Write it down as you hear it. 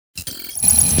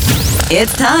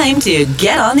It's time to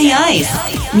get on the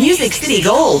ice. Music City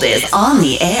Gold is on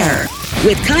the air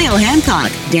with Kyle Hancock,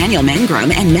 Daniel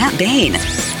Mangrum, and Matt Bain.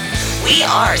 We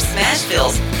are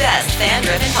Smashville's best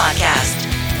fan-driven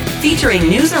podcast, featuring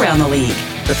news around the league,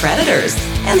 the Predators,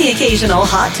 and the occasional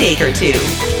hot take or two.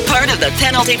 Part of the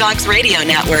Penalty Box Radio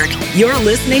Network, you're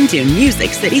listening to Music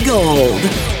City Gold.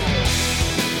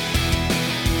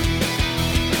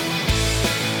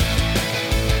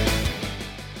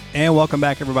 And welcome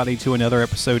back, everybody, to another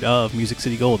episode of Music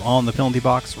City Gold on the Penalty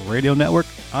Box Radio Network.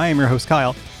 I am your host,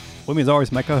 Kyle. With me, as always,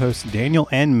 my co-hosts, Daniel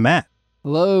and Matt.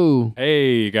 Hello.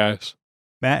 Hey, guys.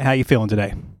 Matt, how you feeling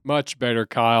today? Much better,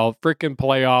 Kyle. Freaking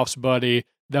playoffs, buddy.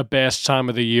 The best time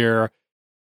of the year.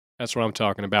 That's what I'm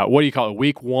talking about. What do you call it?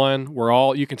 Week one,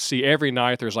 you can see every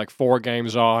night there's like 4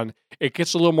 games on. It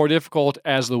gets a little more difficult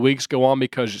as the weeks go on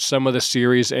because some of the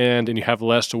series end and you have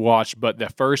less to watch. But the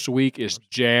first week is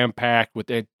jam-packed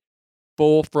with a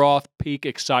full froth, peak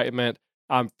excitement.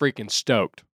 I'm freaking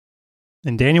stoked.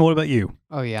 And Daniel, what about you?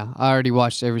 Oh, yeah. I already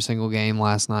watched every single game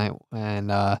last night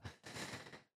and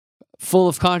full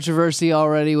of controversy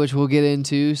already, which we'll get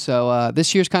into. So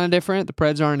this year's kind of different. The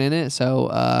Preds aren't in it. So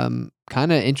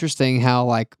kind of interesting how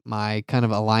like my kind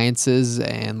of alliances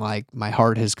and like my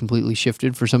heart has completely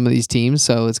shifted for some of these teams.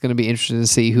 So it's going to be interesting to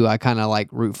see who I kind of like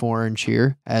root for and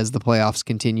cheer as the playoffs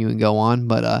continue and go on.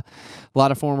 But a lot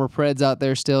of former Preds out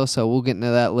there still, so we'll get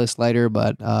into that list later.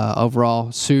 But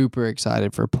overall, super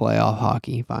excited for playoff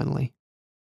hockey finally.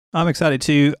 I'm excited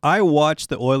too. I watched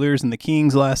the Oilers and the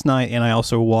Kings last night, and I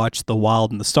also watched the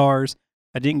Wild and the Stars.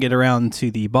 I didn't get around to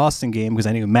the Boston game because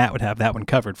I knew Matt would have that one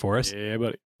covered for us. Yeah,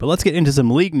 buddy. But let's get into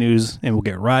some league news, and we'll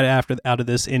get right out of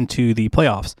this into the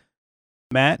playoffs.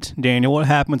 Matt, Daniel, what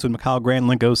happens when Mikael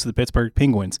Granlund goes to the Pittsburgh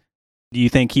Penguins? Do you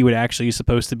think he would actually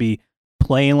supposed to be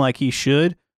playing like he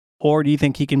should, or do you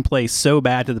think he can play so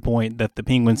bad to the point that the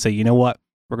Penguins say, you know what,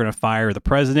 we're going to fire the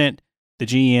president, the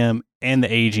GM, and the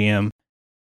AGM?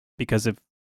 Because if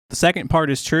the second part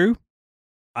is true,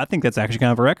 I think that's actually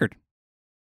kind of a record.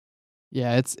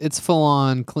 Yeah, it's full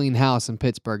on clean house in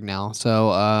Pittsburgh now.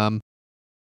 So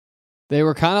they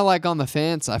were kind of like on the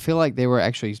fence. I feel like they were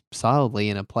actually solidly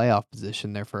in a playoff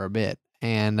position there for a bit.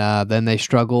 And then they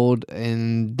struggled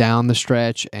down the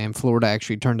stretch, and Florida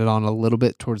actually turned it on a little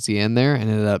bit towards the end there and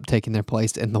ended up taking their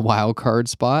place in the wild card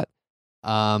spot.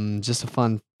 Just a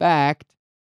fun fact.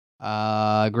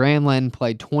 Granlund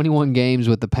played 21 games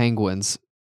with the Penguins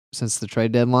since the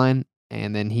trade deadline,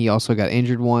 and then he also got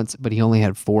injured once, but he only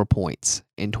had 4 points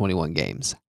in 21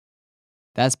 games.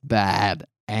 That's bad,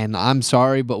 and I'm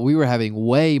sorry, but we were having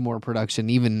way more production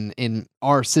even in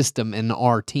our system and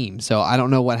our team, so I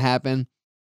don't know what happened.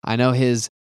 I know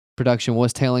his production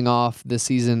was tailing off this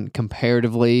season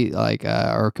comparatively,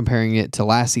 or comparing it to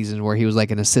last season where he was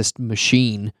like an assist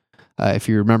machine, if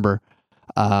you remember.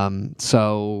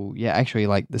 So yeah, actually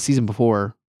like the season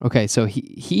before, okay, so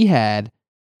he had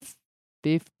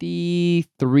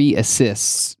 53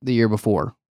 assists the year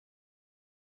before.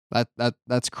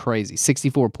 That's crazy.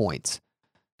 64 points.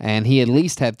 And he at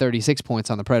least had 36 points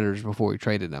on the Predators before we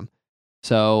traded him.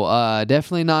 So,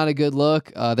 definitely not a good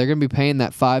look. They're going to be paying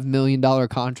that $5 million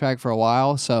contract for a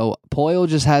while. So Poyle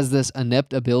just has this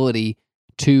inept ability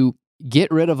to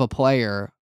get rid of a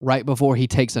player right before he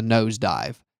takes a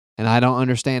nosedive. And I don't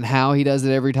understand how he does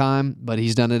it every time, but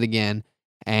he's done it again.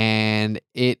 And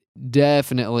it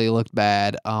definitely looked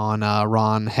bad on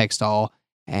Ron Hextall.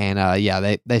 And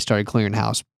yeah, they started clearing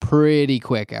house pretty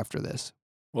quick after this.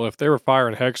 Well, if they were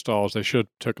firing Hextalls, they should have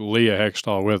took Leah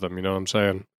Hextall with them. You know what I'm saying?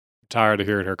 I'm tired of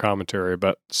hearing her commentary,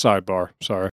 but sidebar.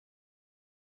 Sorry.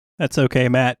 That's okay,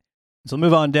 Matt. So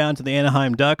move on down to the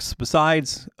Anaheim Ducks.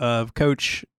 Besides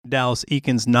Coach Dallas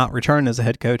Eakins not returning as a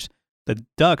head coach, the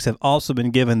Ducks have also been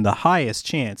given the highest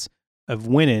chance of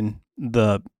winning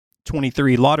the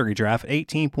 23 lottery draft,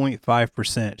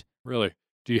 18.5%. Really?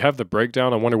 Do you have the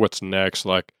breakdown? I wonder what's next.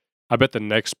 Like, I bet the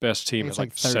next best team is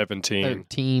like 17.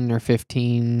 13 or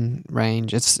 15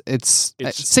 range. It's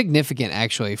significant,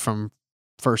 actually, from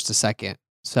first to second.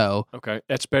 So okay,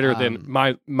 that's better than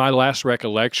my last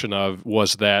recollection of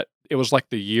was that it was like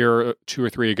the year 2 or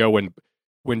 3 ago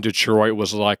when Detroit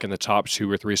was like in the top 2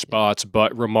 or 3 spots,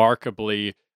 but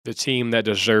remarkably, the team that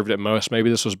deserved it most,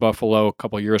 maybe this was Buffalo a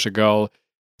couple of years ago,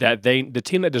 the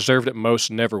team that deserved it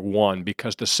most never won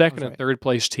because the second and third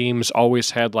place teams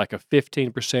always had like a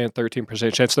 15%,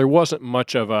 13% chance.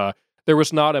 There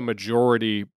was not a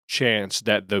majority chance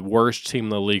that the worst team in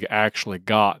the league actually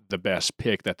got the best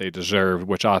pick that they deserved,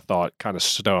 which I thought kind of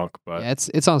stunk. But yeah,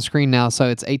 it's on screen now, so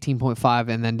it's 18.5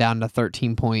 and then down to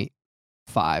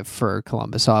 13.5 for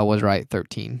Columbus. So I was right,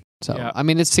 13. So, yeah. I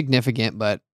mean, it's significant,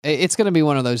 but it's going to be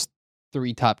one of those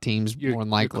 3 top teams more than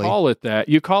likely. You call it that.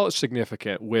 You call it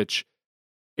significant, which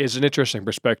is an interesting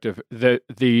perspective.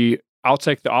 I'll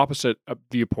take the opposite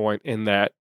viewpoint in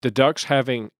that the Ducks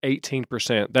having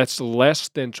 18%, that's less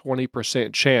than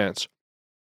 20% chance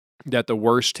that the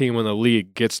worst team in the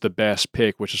league gets the best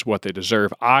pick, which is what they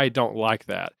deserve. I don't like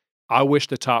that. I wish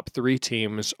the top 3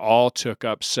 teams all took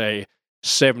up, say,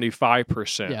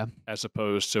 75%, as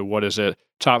opposed to, what is it?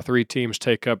 Top 3 teams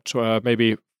take up to,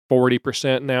 maybe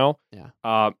 40% now.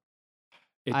 Yeah.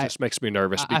 It just makes me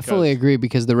nervous. I fully agree,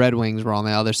 because the Red Wings were on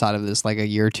the other side of this like a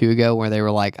year or 2 ago, where they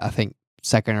were like, I think,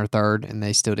 second or third, and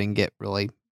they still didn't get really,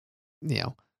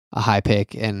 a high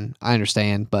pick. And I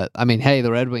understand, but I mean, hey,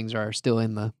 the Red Wings are still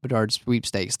in the Bedard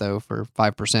sweepstakes though for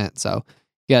 5%, so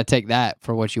you got to take that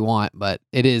for what you want. But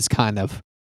it is kind of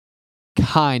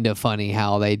funny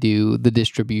how they do the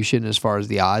distribution as far as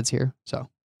the odds here. So,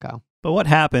 Kyle. But what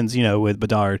happens, with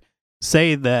Bedard?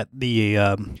 Say that the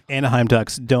Anaheim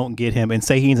Ducks don't get him, and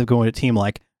say he ends up going to a team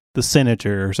like the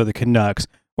Senators or the Canucks,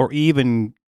 or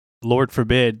even, Lord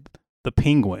forbid, the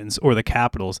Penguins or the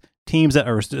Capitals, teams that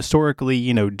are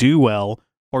historically, do well,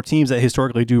 or teams that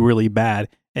historically do really bad,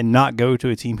 and not go to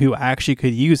a team who actually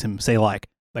could use him, say like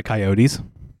the Coyotes.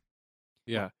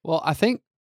 Yeah. Well, I think,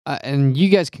 and you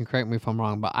guys can correct me if I'm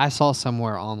wrong, but I saw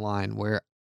somewhere online where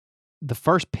the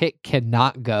first pick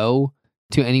cannot go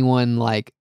to anyone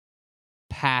like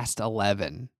past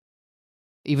 11,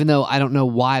 even though I don't know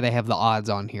why they have the odds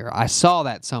on here. I saw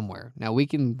that somewhere. Now we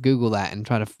can Google that and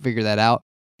try to figure that out,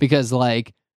 because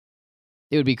like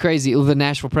it would be crazy. The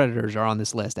Nashville Predators are on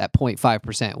this list at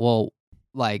 0.5%. Well,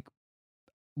 like,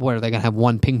 what are they going to have,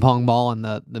 one ping pong ball in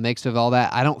the mix of all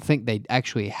that? I don't think they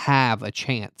actually have a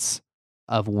chance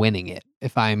of winning it,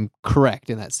 if I'm correct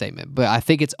in that statement. But I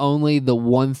think it's only the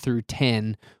 1 through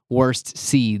 10 worst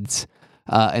seeds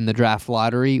in the draft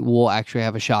lottery will actually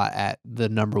have a shot at the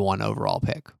number 1 overall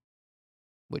pick,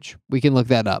 which we can look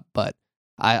that up. But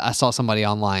I saw somebody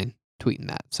online tweeting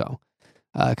that. So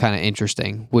kind of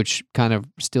interesting, which kind of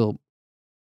still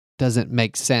doesn't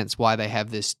make sense why they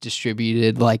have this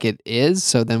distributed like it is.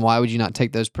 So then why would you not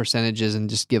take those percentages and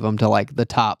just give them to like the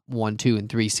top 1, 2, and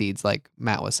 3 seeds, like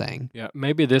Matt was saying? Yeah,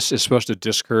 maybe this is supposed to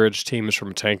discourage teams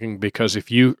from tanking, because if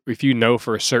you know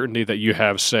for a certainty that you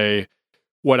have, say,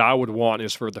 what I would want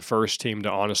is for the first team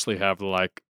to honestly have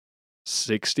like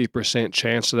 60%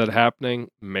 chance of that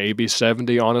happening, maybe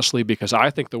 70, honestly, because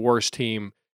I think the worst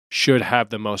team should have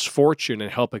the most fortune in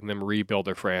helping them rebuild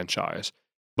their franchise.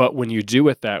 But when you do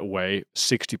it that way,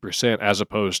 60% as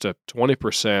opposed to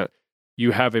 20%,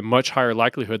 you have a much higher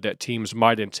likelihood that teams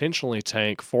might intentionally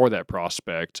tank for that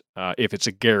prospect if it's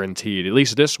a guaranteed. At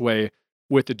least this way,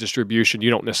 with the distribution,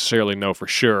 you don't necessarily know for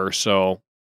sure, so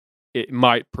it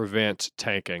might prevent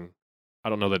tanking. I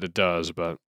don't know that it does,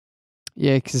 but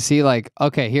yeah, because see, like,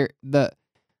 okay, here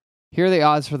are the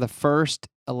odds for the first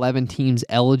 11 teams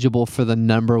eligible for the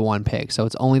number 1 pick. So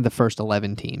it's only the first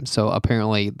 11 teams. So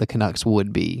apparently the Canucks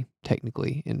would be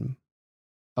technically in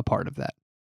a part of that.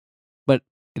 But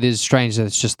it is strange that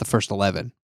it's just the first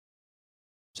 11.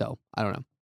 So I don't know.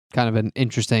 Kind of an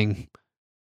interesting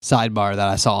sidebar that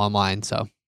I saw online. So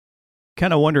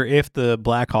kind of wonder if the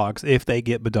Blackhawks, if they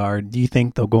get Bedard, do you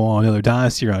think they'll go on another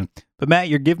dynasty run? But Matt,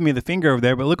 you're giving me the finger over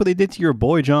there, but look what they did to your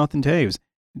boy Jonathan Toews.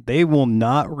 They will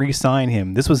not re-sign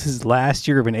him. This was his last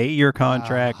year of an 8-year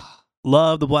contract.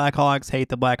 Love the Blackhawks, hate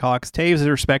the Blackhawks. Toews is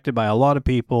respected by a lot of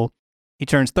people. He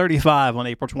turns 35 on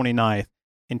April 29th,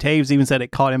 and Toews even said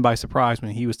it caught him by surprise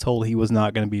when he was told he was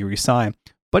not going to be re-signed.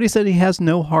 But he said he has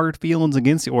no hard feelings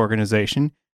against the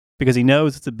organization because he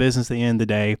knows it's a business at the end of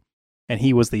the day, and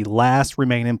he was the last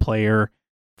remaining player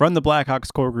from the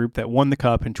Blackhawks core group that won the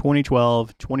Cup in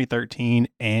 2012, 2013,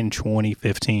 and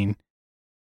 2015.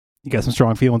 You got some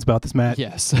strong feelings about this, Matt?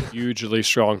 yes. hugely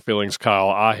strong feelings,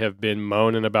 Kyle. I have been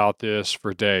moaning about this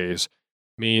for days.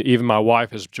 Even my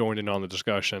wife has joined in on the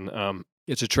discussion.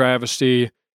 It's a travesty.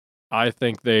 I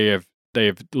think they've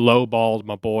lowballed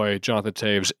my boy Jonathan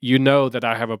Toews. You know that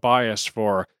I have a bias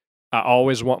for. I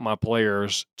always want my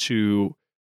players to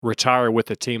retire with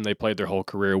the team they played their whole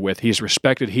career with. He's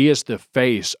respected. He is the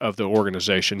face of the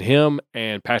organization. Him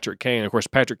and Patrick Kane. Of course,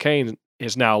 Patrick Kane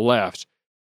is now left.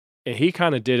 And he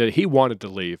kind of did it. He wanted to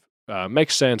leave.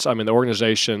 Makes sense. I mean, the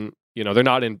organization, they're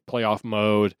not in playoff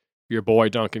mode. My boy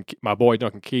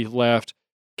Duncan Keith left.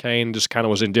 Kane just kind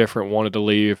of was indifferent, wanted to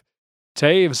leave.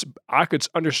 Toews, I could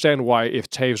understand why if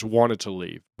Toews wanted to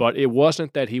leave, but it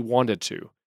wasn't that he wanted to.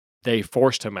 They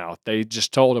forced him out. They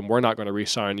just told him, we're not going to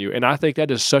re-sign you. And I think that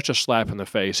is such a slap in the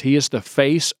face. He is the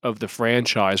face of the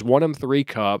franchise. Won him 3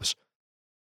 cups.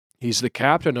 He's the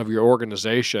captain of your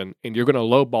organization, and you're going to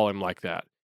lowball him like that.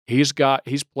 He's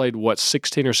played,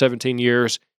 16 or 17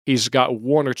 years. He's got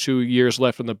 1 or 2 years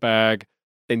left in the bag,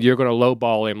 and you're going to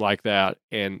lowball him like that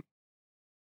and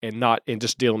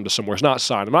just deal him to somewhere. It's not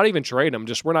sign him. Not even trade him.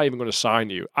 Just, we're not even going to sign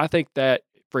you. I think that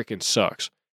freaking sucks.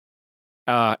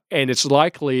 And it's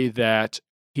likely that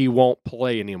he won't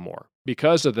play anymore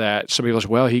because of that. Some people say,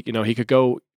 well, he could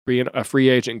go be a free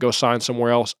agent and go sign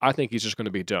somewhere else. I think he's just going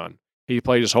to be done. He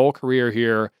played his whole career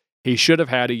here. He should have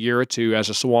had a year or two as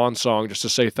a swan song just to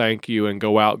say thank you and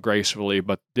go out gracefully.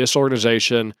 But this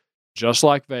organization, just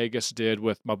like Vegas did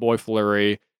with my boy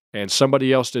Fleury, and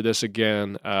somebody else did this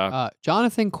again.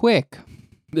 Jonathan Quick.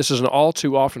 This is an all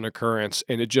too often occurrence,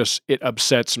 and it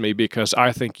upsets me because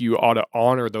I think you ought to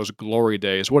honor those glory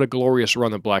days. What a glorious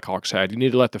run the Blackhawks had. You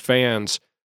need to let the fans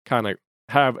kind of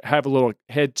have a little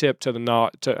head tip to the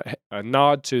nod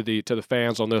to the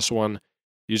fans on this one.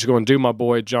 You're just going to do my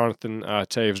boy Jonathan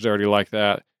Toews dirty like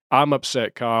that. I'm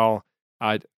upset, Kyle.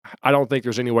 I don't think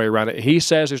there's any way around it. He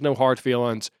says there's no hard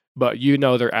feelings, but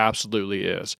there absolutely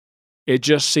is. It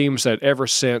just seems that ever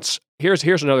since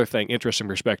here's another thing, interesting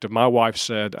perspective. My wife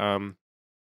said,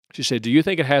 she said, do you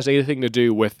think it has anything to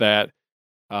do with that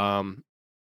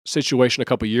situation a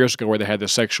couple of years ago where they had the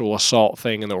sexual assault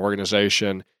thing in the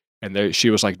organization? And she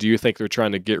was like, do you think they're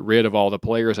trying to get rid of all the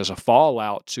players as a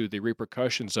fallout to the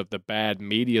repercussions of the bad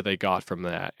media they got from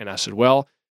that? And I said, well,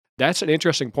 that's an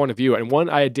interesting point of view and one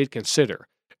I did consider,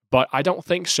 but I don't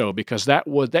think so because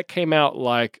that came out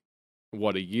like,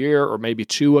 a year or maybe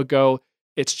 2 ago.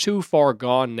 It's too far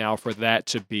gone now for that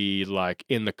to be like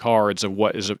in the cards of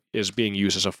what is being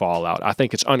used as a fallout. I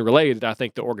think it's unrelated. I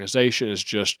think the organization is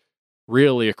just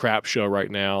really a crap show right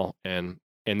now, and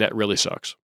that really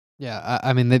sucks. Yeah,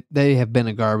 I mean they have been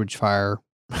a garbage fire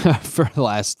for the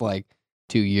last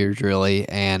 2 years really,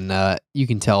 and you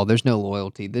can tell there's no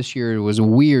loyalty. This year was a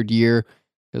weird year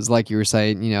because, like you were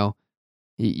saying,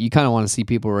 you kind of want to see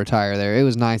people retire there. It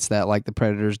was nice that the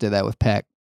Predators did that with Peck.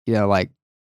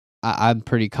 I'm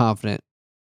pretty confident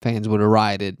fans would have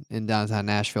rioted in downtown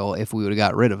Nashville if we would have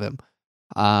got rid of him.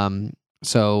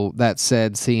 So that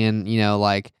said, seeing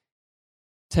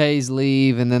Tays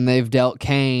leave, and then they've dealt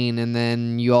Kane, and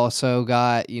then you also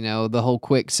got the whole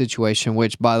Quick situation.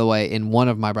 Which, by the way, in one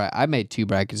of my I made 2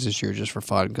 brackets this year just for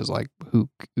fun because who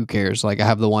cares? I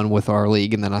have the one with our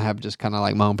league, and then I have just kind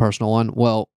of my own personal one.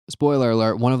 Well, spoiler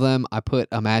alert, one of them I put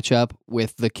a matchup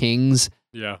with the Kings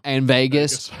and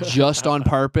Vegas just on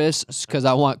purpose because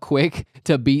I want Quick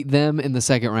to beat them in the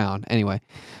second round. Anyway,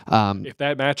 if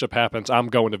that matchup happens, I'm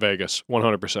going to Vegas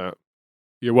 100%.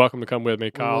 You're welcome to come with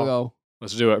me, Kyle. We'll go.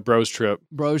 Let's do it. Bros trip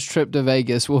to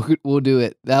Vegas. We'll do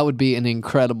it. That would be an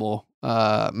incredible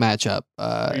matchup.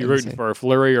 Are you rooting for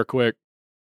Fleury or Quick?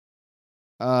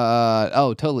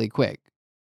 Totally Quick.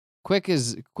 Quick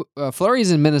is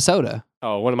Fleury's in Minnesota.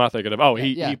 Oh, what am I thinking of? Oh,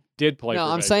 he did play. No,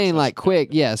 for I'm Vegas. saying Quick.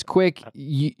 Yes, Quick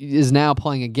is now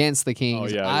playing against the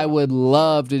Kings. Oh, yeah, I would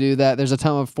love to do that. There's a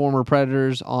ton of former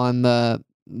Predators on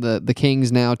the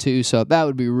Kings now too, so that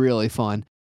would be really fun.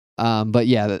 But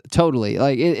yeah, totally.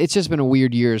 It's just been a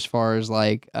weird year as far as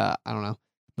I don't know,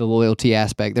 the loyalty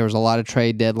aspect. There was a lot of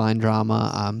trade deadline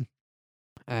drama,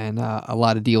 and a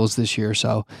lot of deals this year.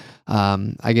 So,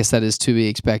 I guess that is to be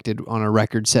expected on a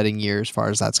record-setting year as far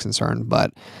as that's concerned.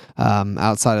 But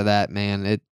outside of that,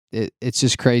 man, it's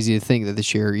just crazy to think that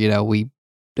this year, we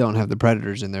don't have the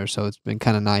Predators in there. So it's been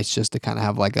kind of nice just to kind of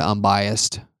have an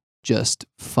unbiased, just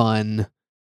fun,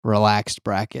 relaxed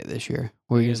bracket this year.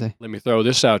 What were you going to say? Let me throw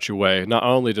this out your way. Not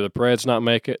only did the Preds not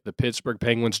make it, the Pittsburgh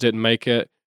Penguins didn't make it,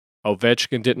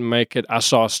 Ovechkin didn't make it. I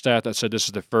saw a stat that said this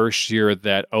is the first year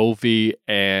that Ovi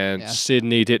and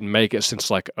Sydney didn't make it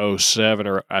since 07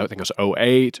 or I think it was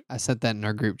 08. I said that in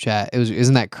our group chat.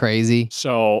 Isn't that crazy?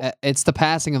 So it's the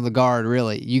passing of the guard,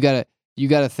 really. You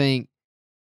gotta think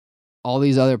all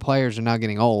these other players are now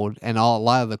getting old, and a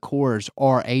lot of the cores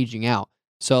are aging out.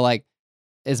 So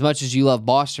as much as you love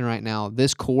Boston right now,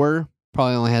 this core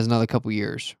probably only has another couple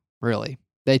years, really.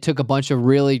 They took a bunch of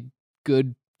really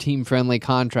good team-friendly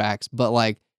contracts,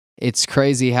 but it's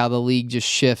crazy how the league just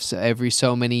shifts every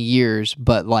so many years.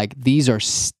 But these are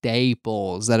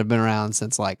staples that have been around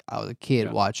since I was a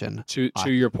kid watching. To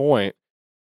your point,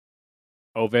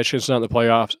 Ovechkin's not in the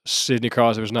playoffs. Sidney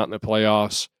Crosby's not in the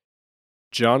playoffs.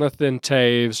 Jonathan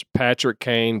Toews, Patrick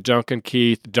Kane, Duncan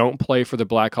Keith don't play for the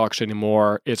Blackhawks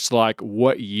anymore. It's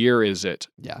what year is it?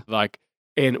 Yeah.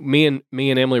 And me and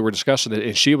Emily were discussing it,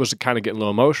 and she was kind of getting a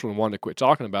little emotional and wanted to quit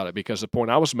talking about it because the point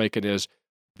I was making is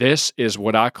this is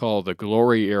what I call the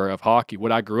glory era of hockey,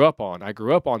 what I grew up on. I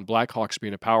grew up on Blackhawks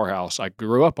being a powerhouse. I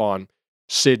grew up on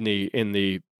Sydney in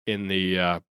the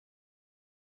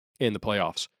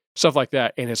playoffs. stuff like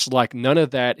that. And it's like none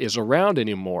of that is around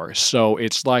anymore. So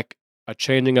it's like a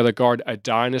changing of the guard, a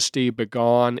dynasty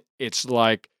begone. It's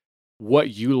like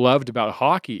what you loved about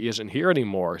hockey isn't here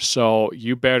anymore. So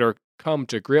you better come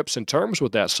to grips and terms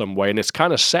with that some way. And it's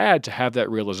kind of sad to have that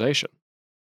realization.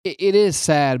 It is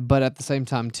sad, but at the same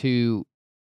time, too,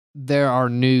 there are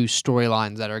new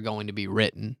storylines that are going to be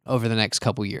written over the next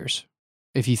couple years,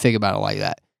 if you think about it like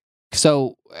that.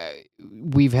 So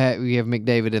we have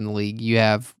McDavid in the league. You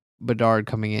have Bedard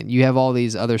coming in. You have all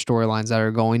these other storylines that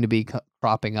are going to be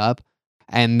cropping up,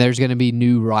 and there's going to be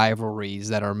new rivalries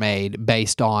that are made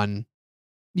based on,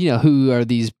 who are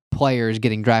these players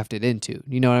getting drafted into.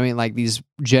 You know what I mean? Like these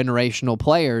generational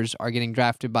players are getting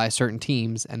drafted by certain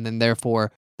teams, and then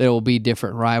therefore there will be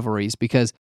different rivalries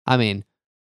because,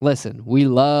 listen, we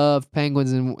love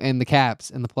Penguins and the Caps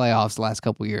in the playoffs the last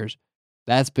couple years.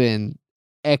 That's been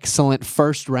excellent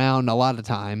first round a lot of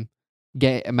time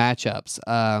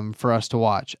matchups for us to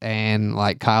watch. And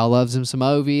like Kyle loves him some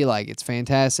Ovi, like it's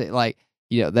fantastic. Like,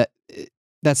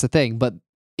 that's the thing, but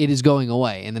it is going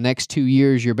away. In the next 2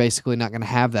 years, you're basically not going to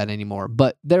have that anymore.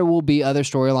 But there will be other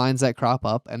storylines that crop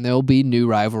up, and there will be new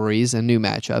rivalries and new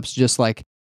matchups, just like,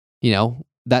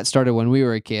 that started when we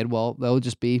were a kid. Well, there'll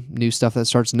just be new stuff that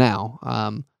starts now.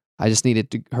 I just needed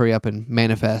to hurry up and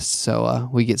manifest so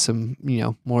we get some,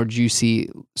 more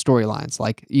juicy storylines.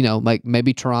 Like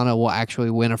maybe Toronto will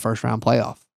actually win a first-round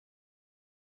playoff.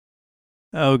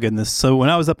 Oh, goodness. So when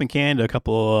I was up in Canada a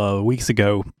couple of weeks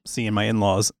ago seeing my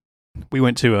in-laws, we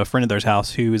went to a friend of theirs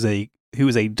house who is a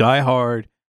diehard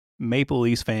Maple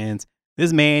Leafs fan.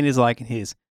 This man is like in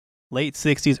his late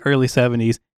 60s, early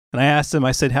 70s. And I asked him,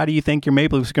 I said, how do you think your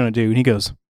Maple Leafs are going to do? And he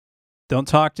goes, don't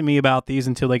talk to me about these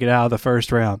until they get out of the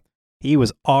first round. He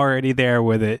was already there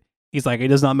with it. He's like, it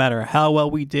does not matter how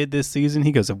well we did this season.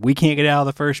 He goes, if we can't get out of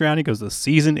the first round, he goes, the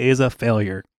season is a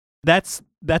failure. That's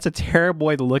a terrible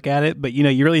way to look at it, but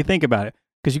you really think about it.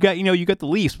 Because you got the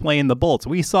Leafs playing the Bolts.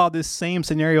 We saw this same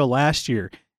scenario last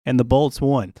year, and the Bolts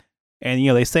won. And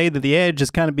they say that the edge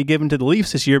has kind of be given to the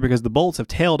Leafs this year because the Bolts have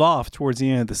tailed off towards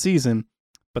the end of the season.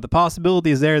 But the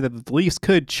possibility is there that the Leafs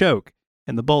could choke,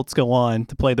 and the Bolts go on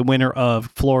to play the winner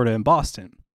of Florida and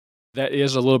Boston. That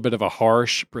is a little bit of a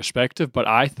harsh perspective, but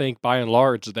I think by and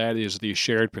large that is the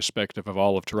shared perspective of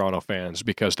all of Toronto fans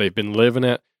because they've been living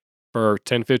it for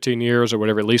 10, 15 years or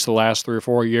whatever, at least the last 3 or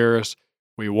 4 years.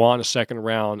 We want a second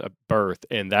round of berth,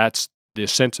 and that's the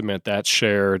sentiment that's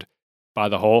shared by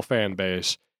the whole fan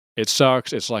base. It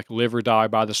sucks. It's like live or die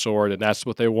by the sword, and that's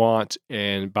what they want.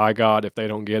 And by God, if they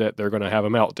don't get it, they're going to have a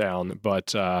meltdown.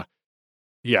 But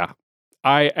yeah,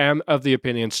 I am of the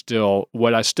opinion still,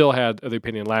 what I still had of the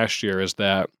opinion last year is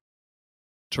that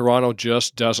Toronto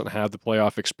just doesn't have the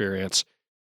playoff experience.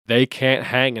 They can't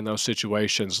hang in those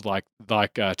situations like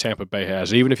Tampa Bay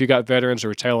has. Even if you got veterans who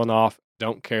are tailing off,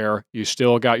 don't care. You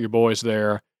still got your boys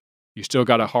there. You still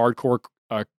got a hardcore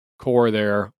core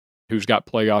there who's got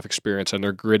playoff experience, and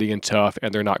they're gritty and tough,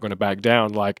 and they're not going to back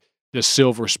down like this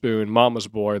silver spoon mama's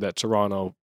boy that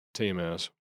Toronto team is.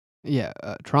 Yeah,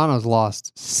 Toronto's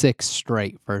lost 6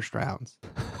 straight first rounds.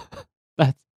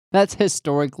 That's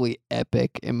historically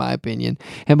epic, in my opinion.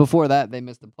 And before that, they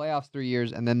missed the playoffs 3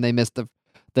 years, and then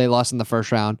they lost in the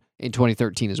first round in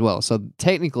 2013 as well. So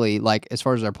technically, like as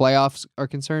far as their playoffs are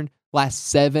concerned, last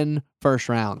 7 first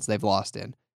rounds they've lost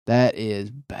in. That is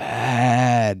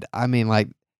bad. I mean, like,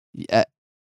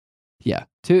 yeah.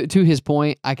 To his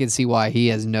point, I can see why he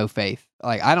has no faith.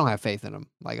 Like, I don't have faith in him.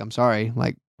 Like, I'm sorry.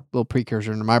 Like, little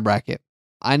precursor into my bracket.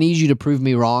 I need you to prove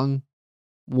me wrong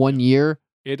 1 year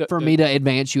for me to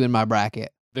advance you in my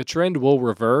bracket. The trend will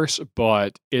reverse,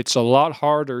 but it's a lot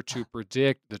harder to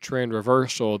predict the trend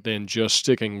reversal than just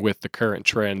sticking with the current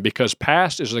trend because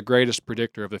past is the greatest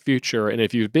predictor of the future. And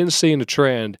if you've been seeing a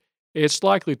trend, it's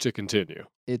likely to continue.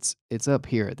 It's up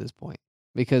here at this point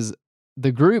because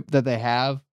the group that they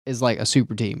have is like a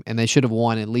super team, and they should have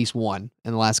won at least one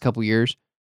in the last couple years.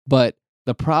 But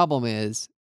the problem is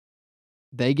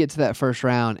they get to that first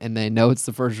round, and they know it's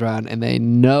the first round, and they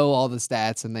know all the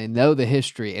stats, and they know the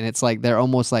history, and it's like they're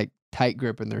almost like tight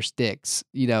gripping their sticks,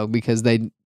 because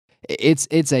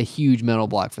it's a huge mental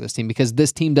block for this team because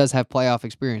this team does have playoff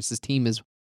experience. This team has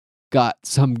got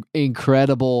some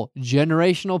incredible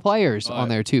generational players on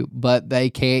there too, but they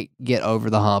can't get over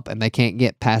the hump and they can't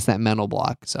get past that mental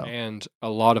block. And a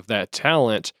lot of that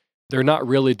talent, they're not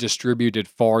really distributed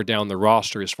far down the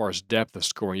roster as far as depth of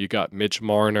scoring. You got Mitch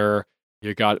Marner,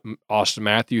 you got Austin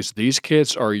Matthews. These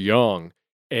kids are young,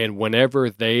 and whenever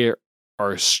they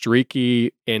are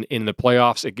streaky in the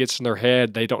playoffs, it gets in their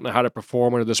head. They don't know how to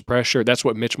perform under this pressure. That's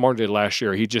what Mitch Marner did last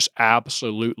year. He just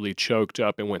absolutely choked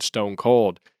up and went stone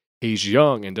cold. He's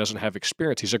young and doesn't have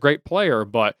experience. He's a great player,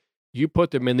 but you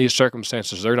put them in these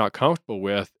circumstances they're not comfortable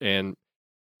with, and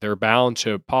they're bound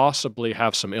to possibly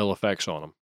have some ill effects on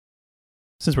them.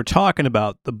 Since we're talking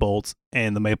about the Bolts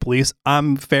and the Maple Leafs,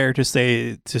 I'm fair to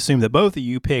assume that both of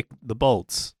you picked the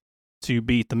Bolts to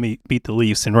beat the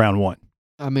Leafs in round one.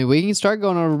 I mean, we can start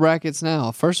going over brackets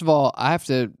now. First of all, I have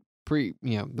to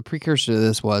the precursor to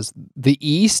this was the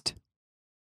East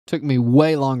took me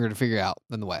way longer to figure out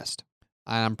than the West.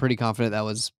 I'm pretty confident that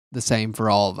was the same for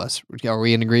all of us. Are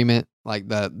we in agreement? Like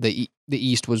the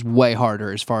East was way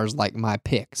harder as far as like my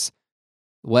picks.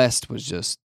 The West was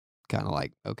just kind of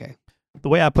like, okay. The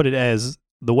way I put it as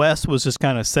the West was just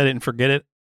kind of set it and forget it.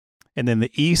 And then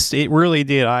the East, it really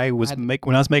did. When I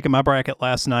was making my bracket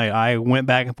last night, I went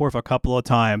back and forth a couple of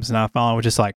times, and I finally was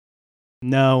just like,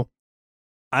 no,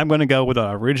 I'm going to go with what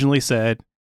I originally said,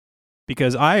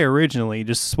 because I originally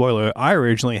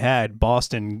had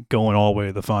Boston going all the way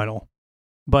to the final.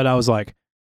 But I was like,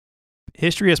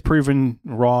 history has proven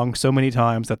wrong so many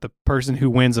times that the person who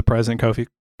wins the President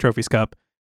Trophies Cup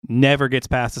never gets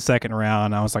past the second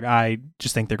round. I was like, I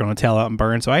just think they're going to tail out and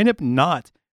burn. So I ended up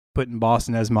not putting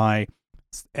Boston as my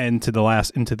into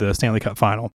the Stanley Cup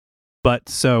final. But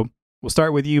so we'll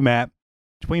start with you, Matt.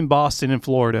 Between Boston and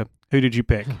Florida, who did you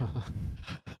pick?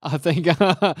 I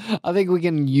think we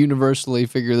can universally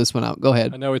figure this one out. Go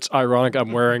ahead. I know it's ironic.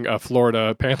 I'm wearing a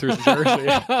Florida Panthers jersey.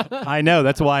 I know.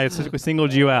 That's why I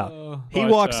singled you out. He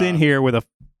walks in here with a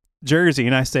jersey,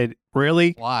 and I said,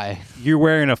 really? Why? You're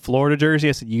wearing a Florida jersey?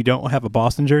 I said, you don't have a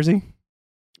Boston jersey?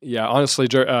 Yeah, honestly,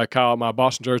 Kyle, my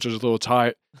Boston jersey is a little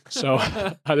tight, so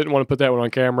I didn't want to put that one on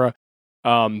camera.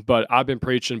 But I've been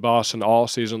preaching Boston all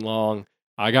season long.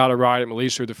 I got to ride him at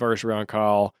least through the first round,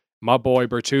 Kyle. My boy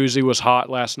Bertuzzi was hot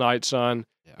last night, son.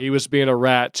 Yeah. He was being a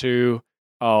rat, too.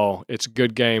 Oh, it's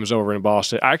good games over in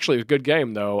Boston. Actually, it was a good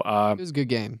game, though. It was a good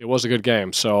game. It was a good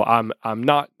game. So I'm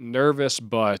not nervous,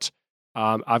 but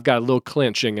I've got a little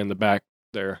clinching in the back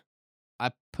there.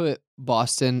 I put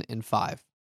Boston in 5.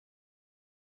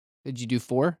 Did you do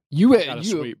 4? You went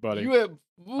sweet, buddy. I'm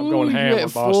going ham on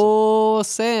Boston. Full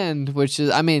send, which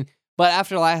is, I mean, but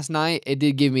after last night, it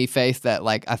did give me faith that,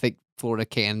 like, I think Florida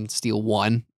can steal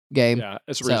one game. Yeah,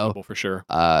 it's reasonable for sure.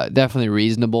 Definitely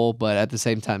reasonable, but at the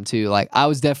same time, too, like, I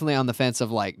was definitely on the fence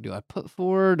of, like, do I put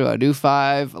 4? Do I do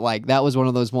 5? Like, that was one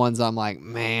of those ones I'm like,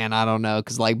 man, I don't know,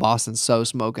 because, like, Boston's so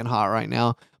smoking hot right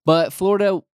now. But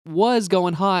Florida was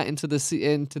going hot into the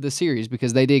series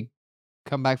because they did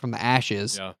come back from the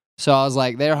ashes. Yeah. So I was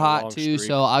like, they're hot too, streak.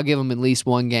 so I'll give them at least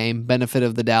one game, benefit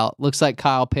of the doubt. Looks like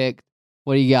Kyle picked.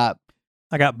 What do you got?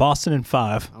 I got Boston in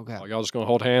 5. Okay. Oh, y'all just going to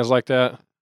hold hands like that?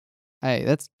 Hey,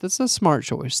 that's a smart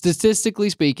choice. Statistically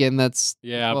speaking, that's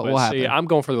what will happen. See, I'm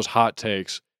going for those hot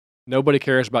takes. Nobody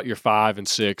cares about your 5 and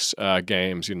 6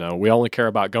 games, you know. We only care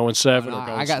about going 7 or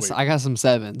going sweep. I got some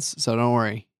 7s, so don't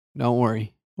worry. Don't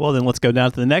worry. Well, then let's go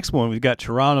down to the next one. We've got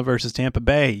Toronto versus Tampa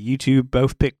Bay. You two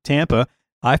both picked Tampa.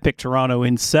 I picked Toronto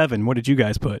in 7. What did you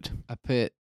guys put? I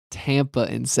put Tampa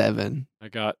in 7. I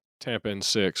got Tampa in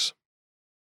 6.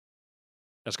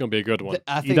 That's going to be a good one.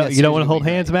 You don't want to hold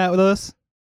hands, Matt, with us?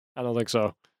 I don't think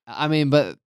so. I mean,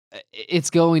 but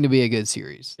it's going to be a good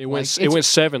series. It went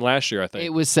 7 last year, I think.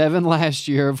 It was 7 last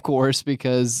year, of course,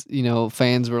 because, you know,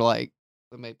 fans were like,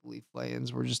 the Maple Leaf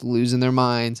fans were just losing their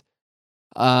minds.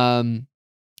 I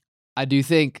do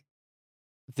think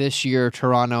this year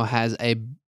Toronto has a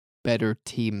better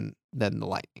team than the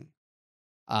Lightning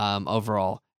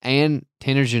overall. And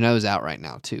Tanner Jeannot's out right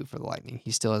now, too, for the Lightning.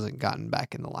 He still hasn't gotten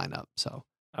back in the lineup. So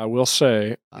I will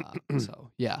say.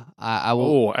 I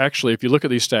will. Oh, actually, if you look at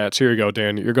these stats, here you go,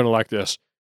 Dan. You're going to like this.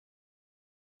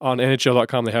 On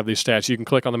NHL.com, they have these stats. You can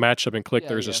click on the matchup and click.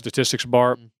 There's a statistics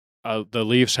bar. The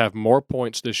Leafs have more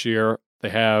points this year. They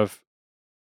have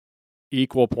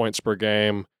equal points per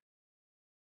game.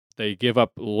 They give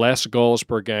up less goals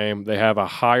per game. They have a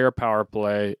higher power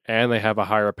play, and they have a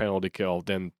higher penalty kill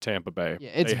than Tampa Bay. Yeah,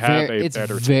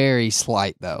 it's very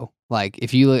slight, though. Like,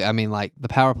 if you look, I mean, like, the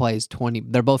power play is 20.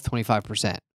 They're both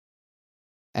 25%.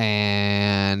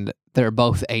 And they're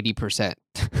both 80%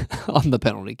 on the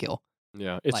penalty kill.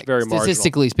 Yeah, it's like, very marginal.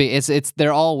 Statistically speaking,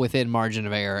 they're all within margin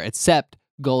of error, except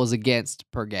goals against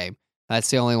per game. That's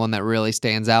the only one that really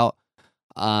stands out.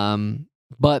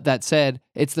 But that said,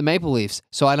 it's the Maple Leafs,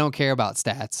 so I don't care about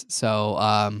stats. So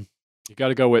you got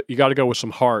to go with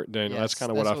some heart, Daniel. Yes, that's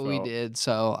kind of what I felt. That's what we did.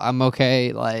 So I'm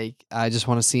okay. Like, I just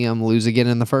want to see them lose again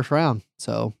in the first round.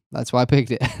 So that's why I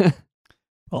picked it.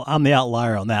 Well, I'm the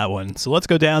outlier on that one. So let's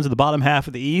go down to the bottom half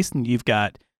of the East, and you've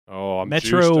got Oh, I'm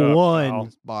Metro juiced up. 1. Wow.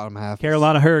 Bottom half.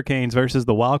 Carolina Hurricanes versus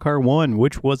the Wildcard 1,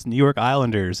 which was New York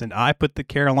Islanders. And I put the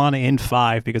Carolina in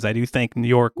 5 because I do think New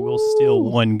York will steal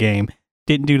one game.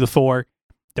 Didn't do the 4.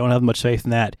 Don't have much faith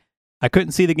in that. I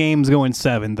couldn't see the games going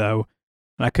 7, though.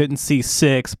 And I couldn't see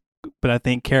 6, but I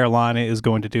think Carolina is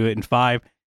going to do it in 5.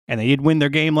 And they did win their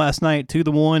game last night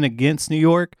 2-1 against New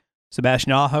York.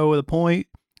 Sebastian Aho with a point,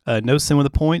 Nosen with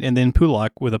a point, and then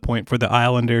Pulak with a point for the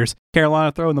Islanders.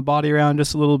 Carolina throwing the body around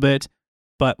just a little bit,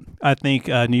 but I think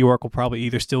New York will probably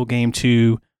either steal game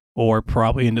 2 or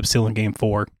probably end up stealing game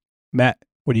 4. Matt,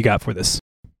 what do you got for this?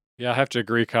 Yeah, I have to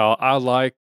agree, Kyle. I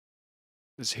like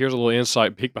this. Here's a little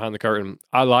insight peek behind the curtain.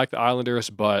 I like the Islanders,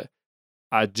 but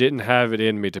I didn't have it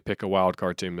in me to pick a wild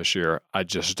card team this year. I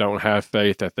just don't have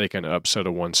faith that they can upset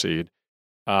a 1 seed.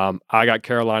 I got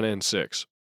Carolina in 6.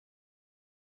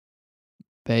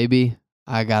 Baby,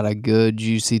 I got a good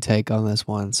juicy take on this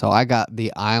one. So I got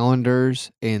the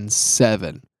Islanders in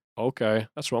 7. Okay,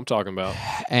 that's what I'm talking about.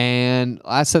 And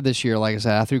I said this year, like I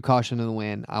said, I threw caution to the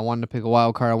wind. I wanted to pick a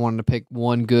wild card. I wanted to pick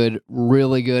one good,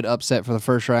 really good upset for the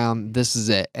first round. This is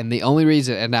it. And the only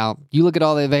reason, and now you look at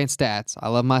all the advanced stats. I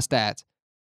love my stats.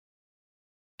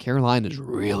 Carolina's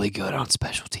really good on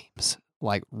special teams.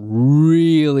 Like,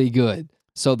 really good.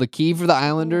 So the key for the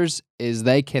Islanders is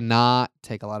they cannot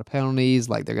take a lot of penalties.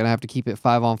 Like, they're going to have to keep it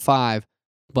 5-on-5.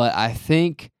 But I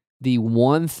think the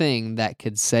one thing that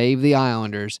could save the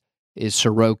Islanders is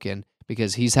Sorokin,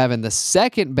 because he's having the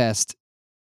second best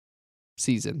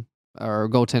season or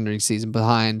goaltending season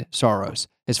behind Saros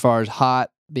as far as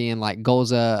hot being like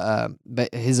goals.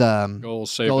 His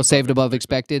goals saved above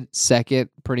expected, second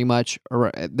pretty much.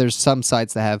 There's some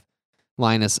sites that have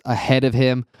Linus ahead of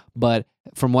him, but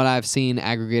from what I've seen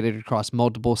aggregated across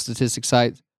multiple statistic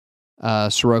sites,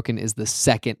 Sorokin is the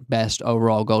second best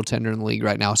overall goaltender in the league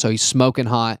right now. So he's smoking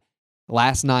hot.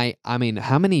 Last night, I mean,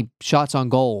 how many shots on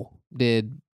goal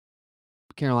did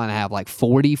Carolina have? Like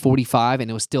 40, 45,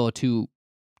 and it was still a two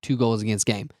goals against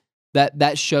game.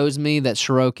 That shows me that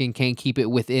Sorokin can keep it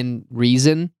within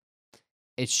reason.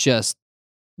 It's just,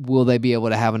 will they be able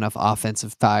to have enough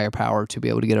offensive firepower to be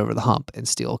able to get over the hump and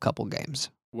steal a couple games?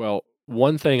 Well,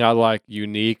 one thing I like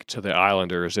unique to the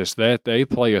Islanders is that they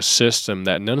play a system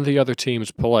that none of the other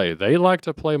teams play. They like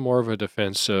to play more of a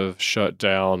defensive,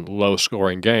 shutdown,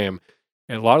 low-scoring game.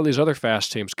 And a lot of these other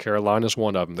fast teams, Carolina's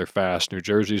one of them. They're fast. New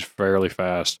Jersey's fairly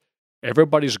fast.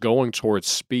 Everybody's going towards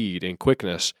speed and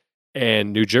quickness.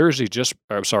 And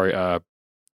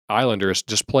Islanders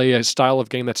just play a style of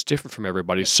game that's different from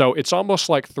everybody. So it's almost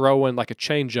like throwing like a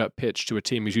change-up pitch to a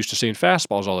team who's used to seeing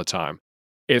fastballs all the time.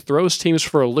 It throws teams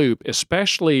for a loop,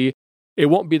 especially, it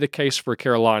won't be the case for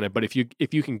Carolina, but if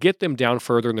you can get them down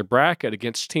further in the bracket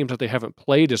against teams that they haven't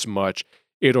played as much,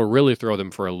 it'll really throw them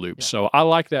for a loop. Yeah. So I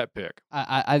like that pick.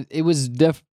 It was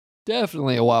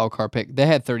definitely a wild card pick. They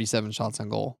had 37 shots on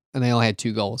goal, and they only had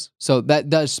 2 goals. So that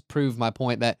does prove my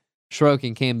point that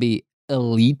Sorokin can be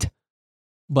elite,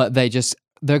 but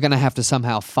they're going to have to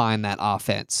somehow find that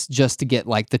offense just to get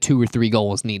like the 2 or 3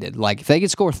 goals needed. Like if they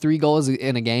could score 3 goals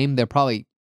in a game,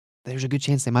 there's a good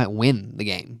chance they might win the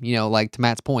game. You know, like to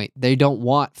Matt's point, they don't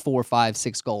want 4, 5,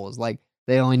 6 goals. Like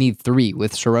they only need 3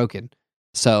 with Sorokin.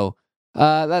 So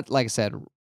that, like I said,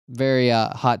 very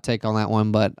hot take on that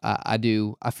one, but I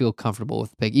feel comfortable with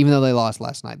the pick. Even though they lost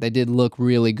last night, they did look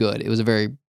really good. It was a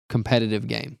very competitive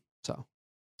game.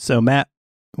 So Matt,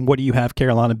 what do you have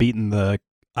Carolina beating the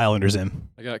Islanders in?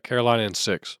 I got Carolina in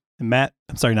 6. And Matt,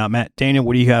 I'm sorry, not Matt. Daniel,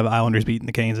 what do you have Islanders beating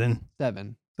the Canes in?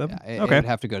 7. 7? Yeah, it okay. would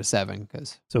have to go to 7.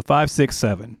 So 5, 6,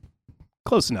 7.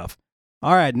 Close enough.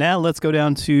 All right, now let's go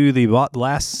down to the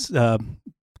last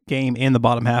game in the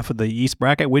bottom half of the East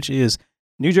bracket, which is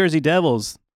New Jersey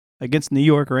Devils against New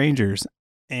York Rangers.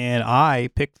 And I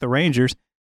picked the Rangers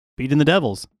beating the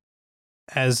Devils.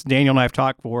 As Daniel and I have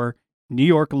talked for, New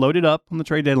York loaded up on the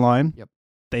trade deadline. Yep.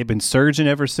 They've been surging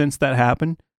ever since that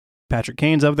happened. Patrick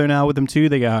Kane's up there now with them too.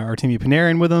 They got Artemi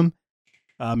Panarin with them.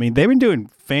 I mean, they've been doing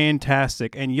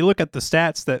fantastic. And you look at the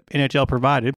stats that NHL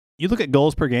provided. You look at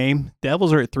goals per game.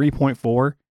 Devils are at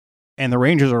 3.4, and the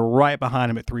Rangers are right behind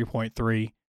them at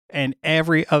 3.3. And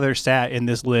every other stat in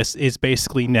this list is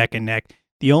basically neck and neck.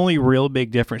 The only real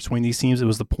big difference between these teams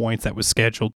was the points that was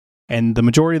scheduled. And the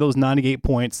majority of those 98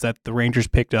 points that the Rangers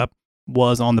picked up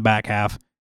was on the back half.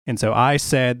 And so I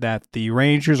said that the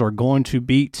Rangers are going to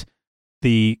beat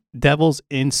the Devils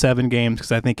in 7 games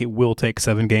because I think it will take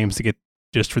 7 games to get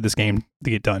just for this game to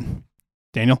get done.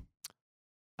 Daniel?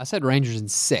 I said Rangers in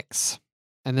 6.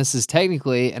 And this is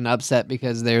technically an upset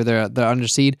because they're under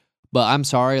seed. But I'm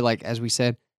sorry, like as we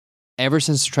said, ever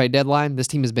since the trade deadline, this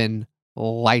team has been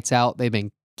lights out. They've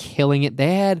been killing it.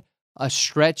 They had a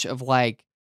stretch of like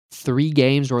 3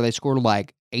 games where they scored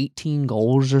like 18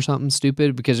 goals or something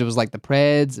stupid because it was like the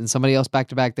Preds and somebody else back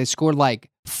to back. They scored like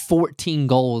 14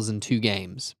 goals in 2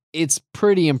 games. It's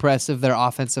pretty impressive, their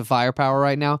offensive firepower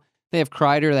right now. They have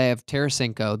Kreider, they have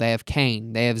Tarasenko, they have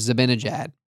Kane, they have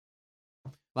Zibanejad.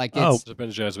 Like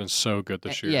Zibanejad's been so good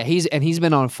this year. Yeah, he's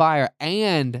been on fire,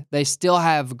 and they still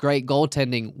have great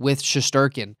goaltending with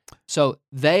Shesterkin. So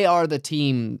they are the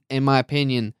team, in my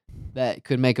opinion, that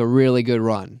could make a really good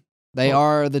run. They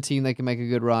are the team that can make a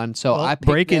good run. So I picked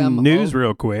breaking them news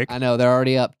real quick. I know, they're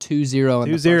already up 2-0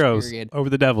 in the first period. Over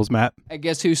the Devils, Matt. And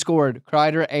guess who scored?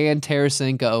 Kreider and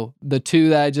Tarasenko, the 2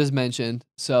 that I just mentioned.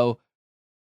 So,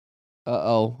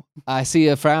 I see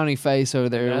a frowny face over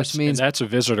there, which means that's a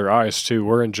visitor ice too.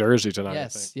 We're in Jersey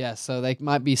tonight. Yes. So they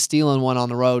might be stealing one on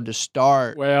the road to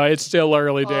start. Well, it's still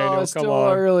early, Daniel. It's still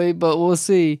early, but we'll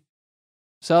see.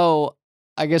 So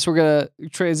I guess we're gonna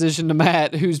transition to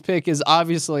Matt, whose pick is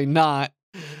obviously not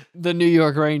the New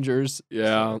York Rangers.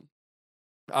 Yeah.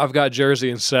 I've got Jersey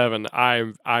in 7.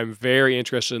 I'm very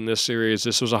interested in this series.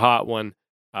 This was a hot one.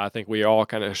 I think we all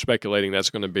kind of speculating that's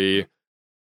going to be.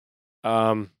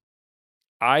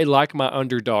 I like my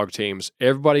underdog teams.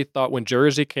 Everybody thought when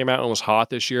Jersey came out and was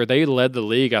hot this year, they led the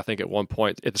league, I think, at one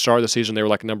point. At the start of the season, they were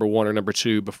like number 1 or number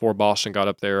 2 before Boston got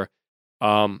up there.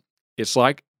 It's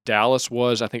like Dallas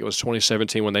was, I think it was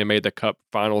 2017 when they made the Cup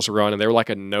Finals run, and they were like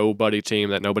a nobody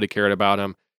team that nobody cared about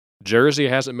them. Jersey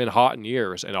hasn't been hot in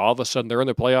years, and all of a sudden they're in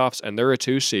the playoffs, and they're a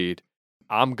 2 seed.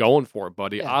 I'm going for it,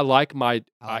 buddy. Yeah. I like my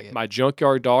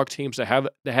junkyard dog teams that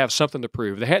have something to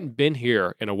prove. They hadn't been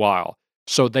here in a while,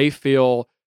 so they feel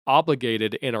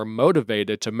obligated and are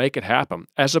motivated to make it happen,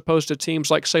 as opposed to teams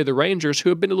like, say, the Rangers, who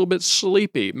have been a little bit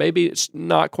sleepy. Maybe it's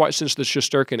not quite since the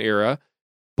Shesterkin era,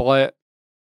 but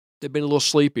they've been a little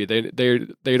sleepy.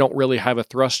 They don't really have a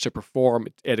thrust to perform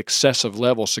at excessive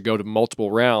levels to go to multiple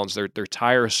rounds. They're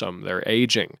tiresome. They're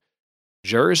aging.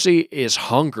 Jersey is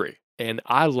hungry, and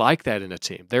I like that in a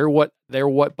team. They're what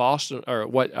Boston or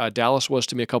what Dallas was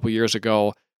to me a couple years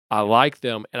ago. I like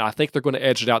them, and I think they're going to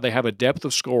edge it out. They have a depth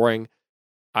of scoring.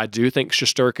 I do think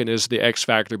Shesterkin is the X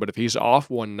factor, but if he's off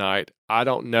one night, I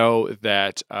don't know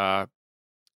that the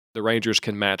Rangers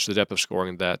can match the depth of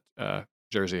scoring that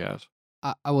Jersey has.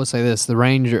 I will say this: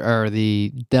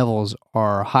 the Devils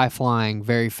are a high-flying,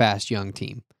 very fast young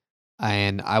team,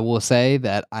 and I will say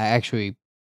that I actually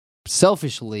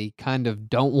selfishly kind of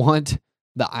don't want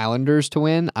the Islanders to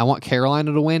win. I want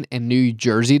Carolina to win and New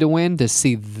Jersey to win to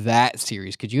see that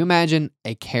series. Could you imagine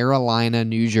a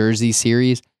Carolina-New Jersey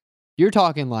series? You're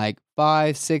talking like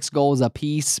 5-6 goals a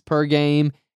piece per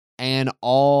game and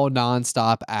all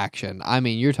nonstop action. I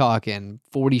mean, you're talking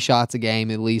 40 shots a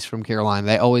game at least from Carolina.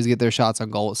 They always get their shots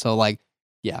on goal. So,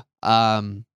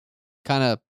 kind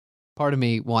of part of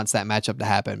me wants that matchup to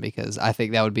happen because I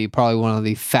think that would be probably one of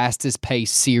the fastest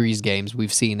paced series games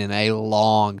we've seen in a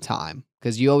long time.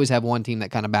 Because you always have one team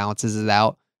that kind of balances it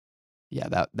out.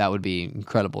 Yeah, that would be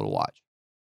incredible to watch.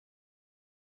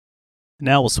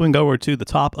 Now we'll swing over to the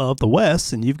top of the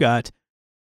West, and you've got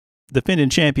defending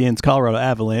champions Colorado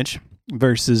Avalanche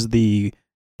versus the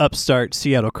upstart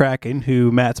Seattle Kraken,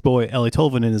 who Matt's boy Ellie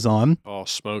Tolvanen is on. Oh,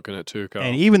 smoking it too, Kyle.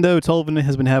 And even though Tolvanen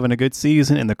has been having a good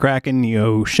season, and the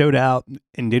Kraken, showed out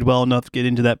and did well enough to get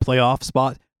into that playoff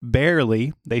spot,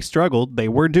 barely. They struggled. They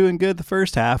were doing good the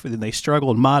first half, and then they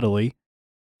struggled mightily.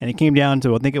 And it came down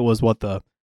to, I think it was the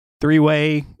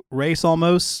 3-way race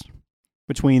almost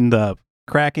between the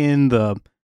Kraken, the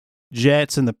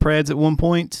Jets, and the Preds at one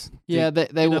point. Yeah, they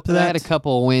had a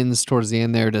couple of wins towards the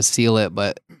end there to seal it,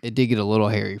 but it did get a little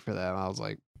hairy for them. I was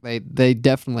like, they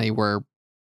definitely were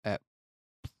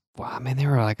they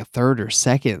were like a 3rd or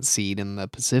 2nd seed in the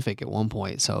Pacific at one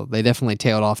point. So they definitely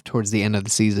tailed off towards the end of the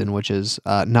season, which is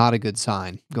not a good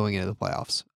sign going into the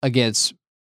playoffs against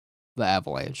the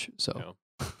Avalanche. So. Yeah.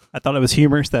 I thought it was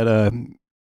humorous that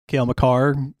Cale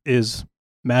Makar is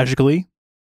magically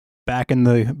back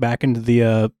into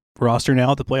the roster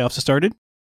now that the playoffs have started.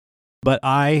 But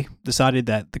I decided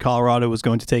that the Colorado was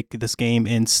going to take this game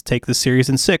and take this series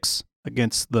in 6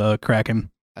 against the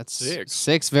Kraken. That's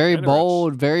 6. Very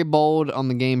bold on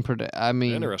the game. I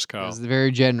mean, generous, Kyle. It's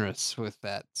very generous with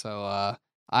that. So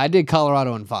I did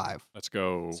Colorado in 5. Let's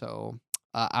go. So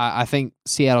I think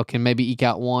Seattle can maybe eke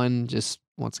out one. Just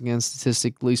once again,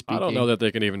 statistically speaking, I don't know that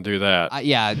they can even do that.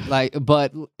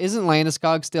 But isn't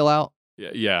Landeskog still out?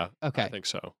 Yeah. Okay. I think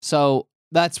so. So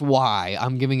that's why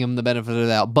I'm giving him the benefit of the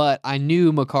doubt. But I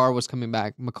knew Makar was coming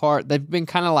back. Makar, they've been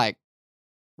kind of like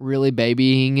really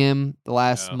babying him the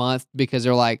last month because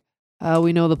they're like, oh,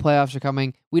 we know the playoffs are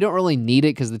coming. We don't really need it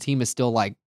because the team is still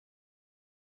like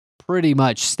pretty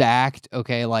much stacked.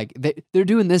 Okay, like they're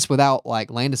doing this without like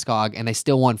Landeskog, and they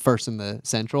still won first in the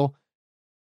Central,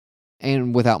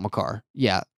 and without Makar.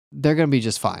 Yeah, they're gonna be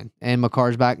just fine. And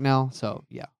Makar's back now, so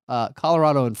yeah.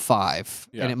 Colorado in 5,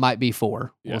 and it might be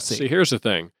 4. Yeah. We'll see. See, here's the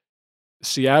thing.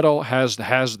 Seattle has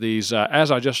these, as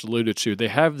I just alluded to, they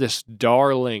have this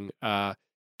darling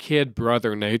kid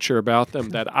brother nature about them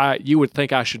that you would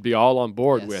think I should be all on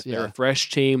board with. They're a fresh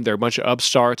team. They're a bunch of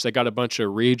upstarts. They got a bunch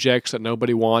of rejects that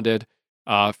nobody wanted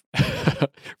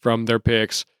from their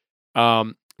picks.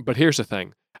 But here's the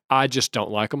thing. I just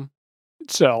don't like them.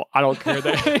 So I don't care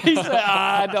that He said,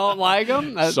 I don't like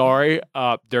them. Sorry,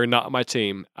 they're not my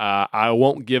team. I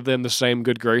won't give them the same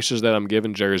good graces that I'm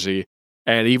giving Jersey.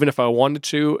 And even if I wanted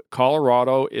to,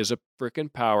 Colorado is a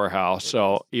freaking powerhouse.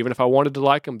 So even if I wanted to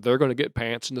like them, they're going to get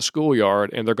pants in the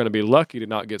schoolyard, and they're going to be lucky to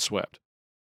not get swept.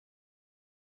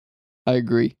 I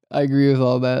agree. I agree with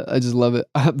all that. I just love it.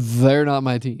 They're not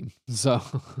my team. So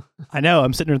I know.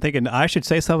 I'm sitting there thinking I should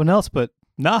say something else, but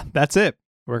nah, that's it.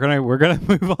 We're gonna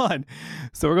move on.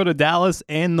 So we're going to Dallas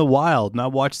and the Wild. And I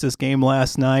watched this game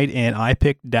last night, and I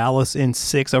picked Dallas in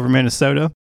 6 over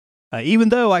Minnesota. Even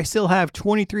though I still have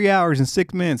 23 hours and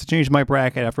 6 minutes to change my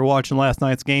bracket after watching last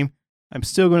night's game, I'm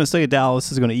still going to say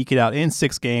Dallas is going to eke it out in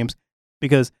 6 games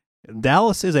because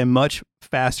Dallas is a much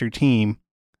faster team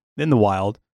than the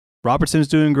Wild. Robertson's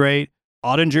doing great.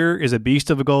 Ottinger is a beast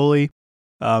of a goalie.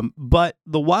 But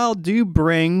the Wild do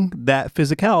bring that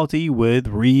physicality with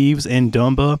Reeves and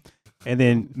Dumba. And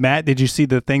then, Matt, did you see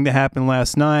the thing that happened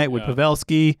last night with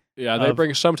Pavelski? Yeah, they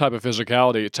bring some type of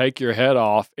physicality, take your head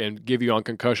off and give you on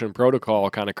concussion protocol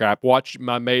kind of crap. Watch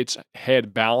my mate's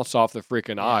head bounce off the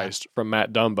freaking ice from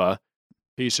Matt Dumba.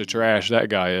 Piece of trash that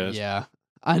guy is. Yeah.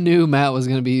 I knew Matt was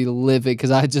going to be livid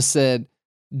because I just said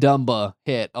Dumba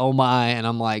hit, oh my, and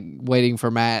I'm like waiting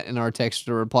for Matt in our text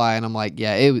to reply, and I'm like,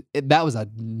 yeah, that was a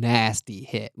nasty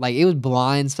hit. Like, it was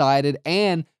blindsided,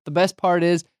 and the best part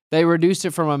is they reduced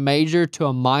it from a major to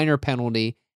a minor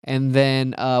penalty, and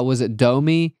then was it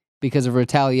Domi, because of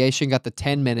retaliation, got the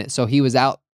 10 minutes, so he was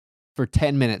out for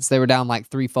 10 minutes. They were down like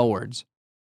 3 forwards.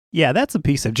 Yeah, that's a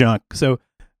piece of junk. So,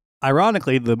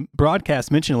 ironically, the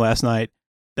broadcast mentioned last night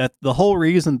that the whole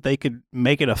reason they could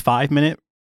make it a 5-minute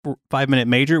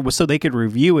major was so they could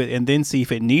review it and then see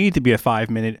if it needed to be a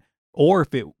 5-minute or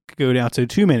if it could go down to a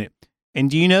 2-minute. And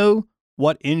do you know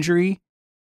what injury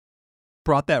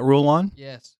brought that rule on?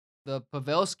 Yes. The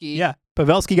Pavelski. Yeah,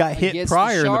 Pavelski got hit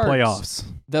prior in the playoffs.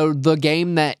 The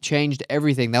game that changed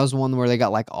everything. That was the one where they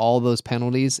got like all those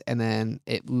penalties, and then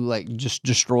it like just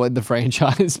destroyed the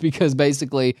franchise because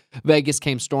basically Vegas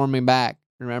came storming back.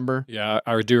 Remember? Yeah,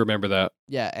 I do remember that.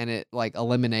 Yeah, and it like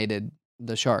eliminated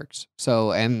the Sharks.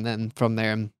 So, and then from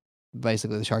there,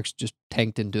 basically the Sharks just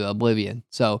tanked into oblivion.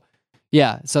 So,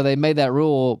 yeah, so they made that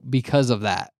rule because of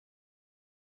that.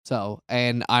 So,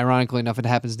 and ironically enough, it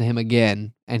happens to him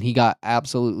again, and he got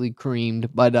absolutely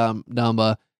creamed by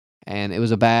Dumba, and it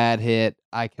was a bad hit.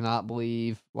 I cannot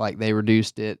believe like they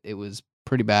reduced it. It was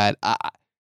pretty bad.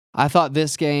 I thought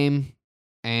this game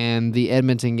and the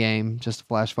Edmonton game, just to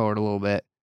flash forward a little bit,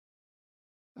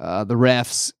 the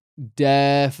refs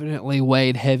definitely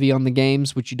weighed heavy on the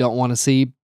games, which you don't want to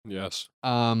see. Yes.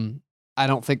 I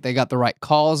don't think they got the right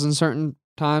calls in certain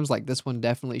times. Like this one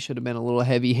definitely should have been a little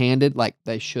heavy-handed. Like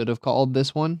they should have called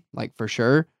this one, like for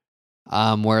sure.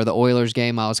 Where the Oilers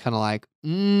game, I was kind of like,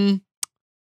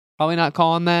 probably not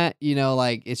calling that. You know,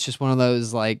 like it's just one of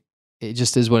those, like it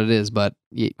just is what it is. But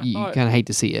you kind of hate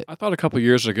to see it. I thought a couple of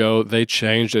years ago they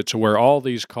changed it to where all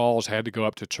these calls had to go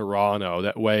up to Toronto.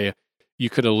 That way you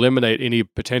could eliminate any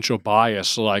potential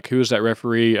bias. Like who's that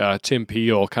referee, Tim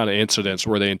Peel kind of incidents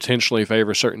where they intentionally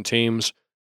favor certain teams.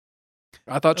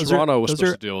 I thought Toronto was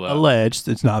supposed to deal with that. Alleged.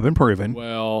 It's not been proven.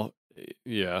 Well,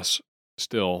 yes.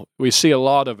 Still, we see a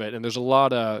lot of it, and there's a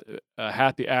lot of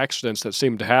happy accidents that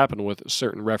seem to happen with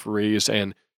certain referees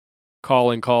and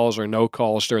calling calls or no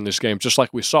calls during this game, just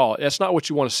like we saw. That's not what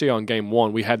you want to see on game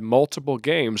one. We had multiple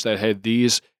games that had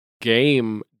these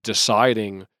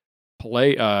game-deciding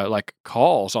play like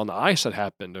calls on the ice that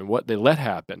happened and what they let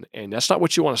happen, and that's not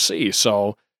what you want to see.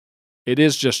 So it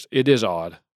is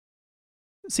odd.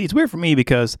 See, it's weird for me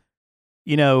because,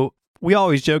 you know, we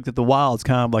always joke that the Wild's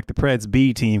kind of like the Preds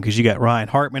B team because you got Ryan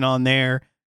Hartman on there.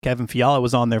 Kevin Fiala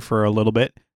was on there for a little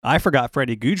bit. I forgot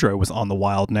Freddie Gaudreau was on the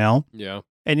Wild now. Yeah.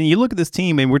 And then you look at this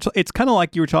team, and it's kind of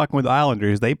like you were talking with the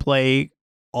Islanders. They play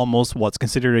almost what's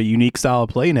considered a unique style of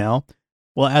play now.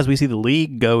 Well, as we see the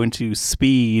league go into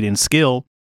speed and skill,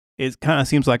 it kind of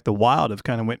seems like the Wild have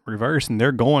kind of went reverse, and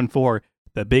they're going for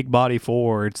the big body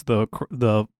forwards,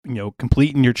 the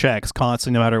completing your checks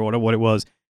constantly, no matter what it was.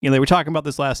 You know, they were talking about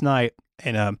this last night,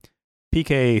 and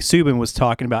PK Subban was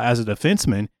talking about as a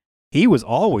defenseman, he was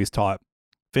always taught,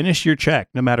 finish your check,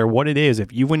 no matter what it is.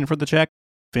 If you win for the check,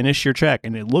 finish your check.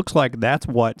 And it looks like that's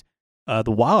what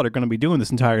the Wild are going to be doing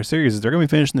this entire series. Is they're going to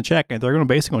be finishing the check, and they're going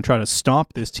to basically try to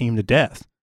stomp this team to death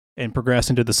and progress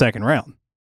into the second round.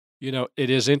 You know, it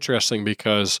is interesting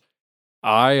because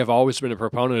I have always been a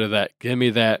proponent of that. Give me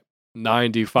that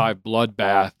 95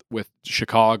 bloodbath with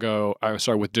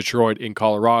with Detroit in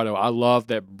Colorado. I love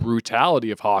that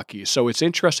brutality of hockey. So it's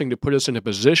interesting to put us in a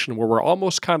position where we're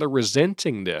almost kind of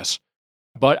resenting this.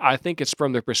 But I think it's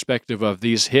from the perspective of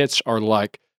these hits are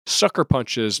like sucker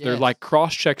punches. Yes. They're like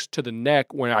cross checks to the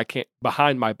neck when I can't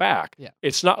behind my back. Yeah.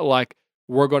 It's not like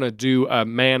we're going to do a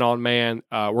man on man.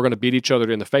 We're going to beat each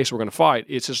other in the face. We're going to fight.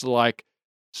 It's just like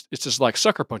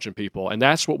sucker punching people. And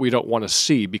that's what we don't want to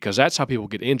see because that's how people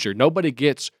get injured. Nobody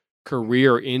gets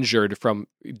career injured from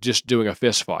just doing a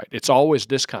fist fight. It's always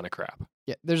this kind of crap.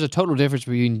 Yeah, there's a total difference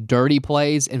between dirty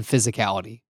plays and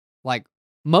physicality. Like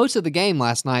most of the game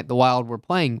last night, the Wild were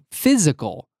playing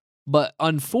physical, but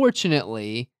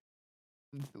unfortunately,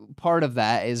 part of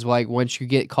that is like once you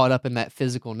get caught up in that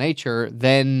physical nature,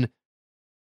 then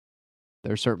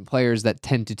there are certain players that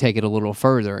tend to take it a little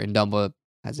further, and Dumba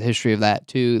has a history of that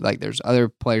too. Like there's other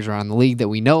players around the league that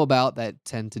we know about that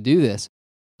tend to do this.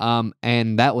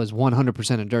 And that was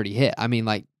 100% a dirty hit. I mean,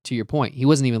 like to your point, he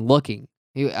wasn't even looking.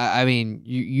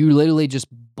 You literally just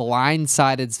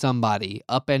blindsided somebody,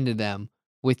 upended them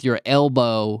with your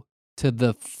elbow to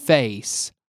the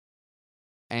face,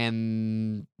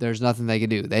 and there's nothing they could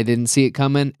do. They didn't see it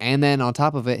coming, and then on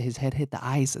top of it, his head hit the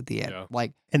ice at the end. Yeah.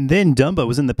 And then Dumba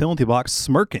was in the penalty box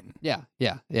smirking. Yeah.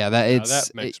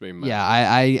 That makes me mad. Yeah,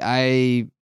 I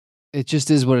it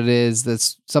just is what it is.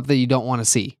 That's something you don't want to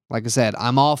see. Like I said,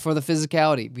 I'm all for the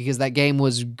physicality because that game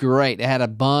was great. It had a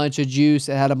bunch of juice.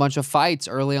 It had a bunch of fights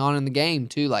early on in the game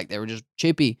too. Like they were just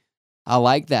chippy. I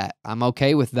like that. I'm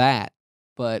okay with that.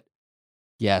 But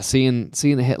yeah, seeing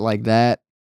a hit like that,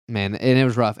 man, and it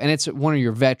was rough. And it's one of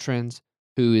your veterans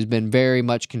who has been very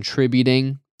much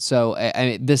contributing. So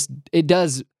it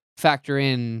does factor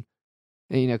in,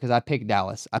 because I picked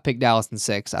Dallas. I picked Dallas in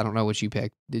 6. I don't know what you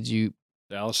picked. Did you?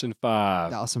 Dallas in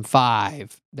 5. Dallas in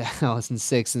 5. Dallas in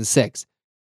 6 and 6.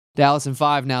 Dallas in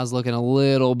 5 now is looking a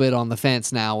little bit on the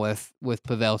fence now with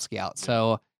Pavelski out.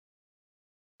 So,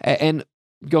 and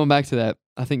going back to that,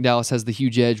 I think Dallas has the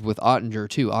huge edge with Ottinger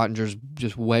too. Ottinger's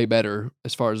just way better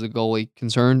as far as the goalie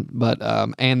concerned, but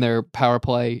and their power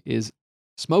play is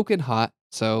smoking hot.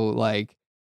 So like,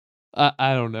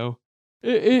 I don't know.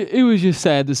 It was just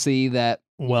sad to see that.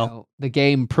 The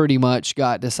game pretty much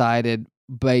got decided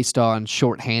based on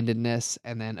shorthandedness,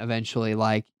 and then eventually,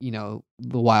 the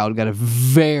Wild got a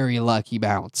very lucky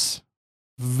bounce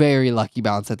at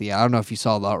the end. I don't know if you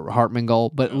saw the Hartman goal,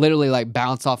 but literally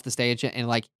bounce off the stage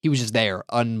and he was just there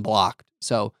unblocked.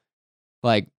 So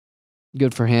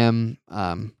good for him.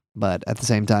 But at the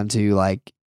same time too,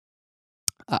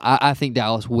 I think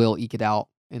Dallas will eke it out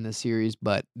in the series,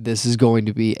 but this is going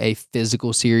to be a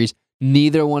physical series.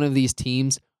 Neither one of these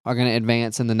teams are going to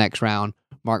advance in the next round.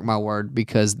 Mark my word,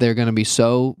 because they're going to be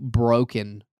so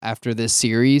broken after this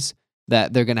series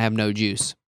that they're going to have no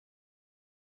juice.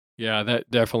 Yeah,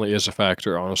 that definitely is a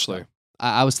factor, honestly.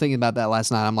 I was thinking about that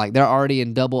last night. I'm like, they're already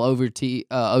in double OT,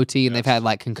 and they've had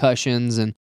concussions,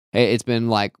 and it's been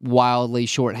wildly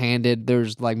shorthanded.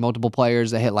 There's multiple players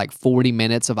that hit 40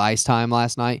 minutes of ice time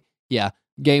last night. Yeah,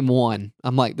 game 1.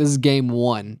 I'm like, this is game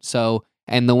 1. So,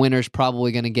 and the winner's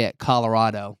probably going to get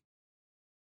Colorado.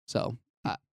 So,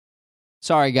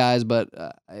 sorry guys, but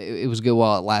it was good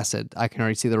while it lasted. I can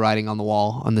already see the writing on the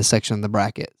wall on this section of the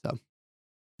bracket.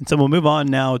 So we'll move on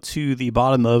now to the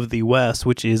bottom of the West,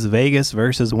 which is Vegas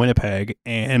versus Winnipeg.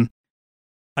 And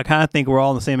I kind of think we're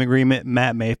all in the same agreement.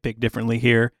 Matt may have picked differently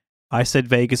here. I said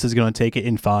Vegas is going to take it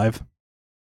in 5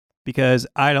 because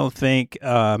I don't think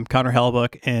Connor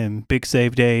Hellebuyck and Big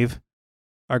Save Dave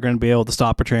are going to be able to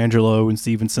stop Pietrangelo and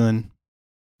Stevenson,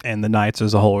 and the Knights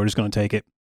as a whole are just going to take it.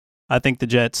 I think the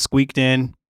Jets squeaked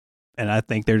in, and I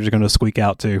think they're just going to squeak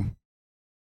out too.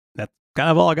 That's kind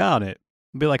of all I got on it.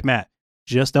 I'll be like Matt.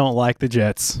 Just don't like the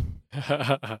Jets.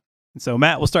 So,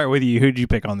 Matt, we'll start with you. Who did you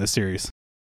pick on this series?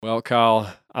 Well,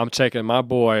 Kyle, I'm taking my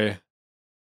boy,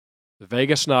 the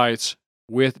Vegas Knights,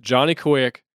 with Johnny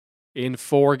Quick in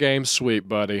 4-game sweep,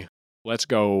 buddy. Let's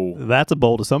go. That's a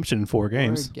bold assumption, 4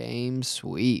 games. 4-game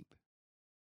sweep.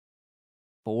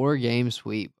 4-game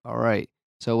sweep. All right.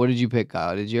 So, what did you pick,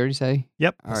 Kyle? Did you already say?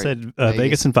 Yep. I said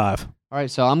Vegas in 5. All right,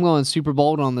 so I'm going super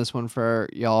bold on this one for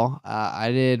y'all.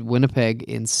 I did Winnipeg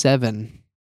in 7.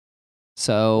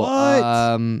 So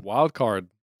what? Wild card.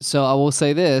 So I will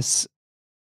say this: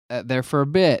 they're for a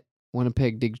bit.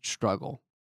 Winnipeg did struggle,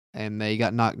 and they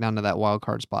got knocked down to that wild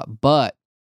card spot. But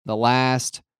the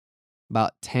last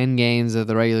about 10 games of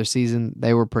the regular season,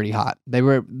 they were pretty hot.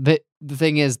 The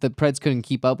thing is, the Preds couldn't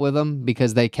keep up with them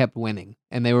because they kept winning,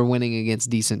 and they were winning against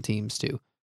decent teams too.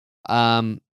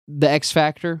 The X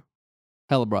factor,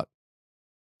 Hellebuyck.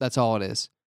 That's all it is.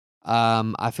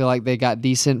 I feel like they got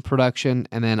decent production,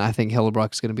 and then I think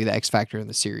Hellebuyck's going to be the X factor in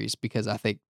the series because I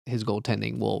think his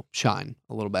goaltending will shine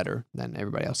a little better than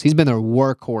everybody else. He's been their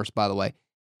workhorse, by the way.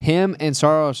 Him and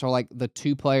Saros are like the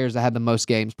two players that had the most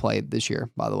games played this year,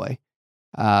 by the way.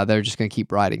 They're just going to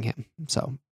keep riding him.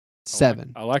 So,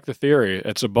 7. I like the theory.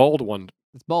 It's a bold one.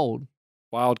 It's bold.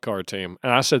 Wild card team.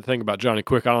 And I said the thing about Johnny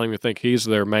Quick, I don't even think he's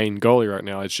their main goalie right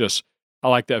now. It's just, I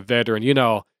like that veteran. You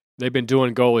know, they've been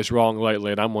doing goalies wrong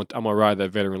lately, and I'm gonna ride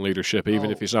that veteran leadership,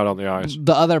 even if he's not on the ice.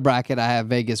 The other bracket, I have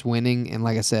Vegas winning, and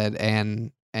like I said,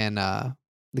 and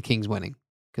the Kings winning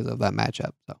because of that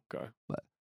matchup. So, okay. But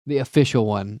the official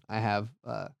one, I have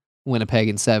Winnipeg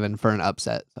in 7 for an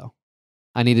upset. So,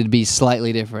 I needed to be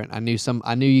slightly different. I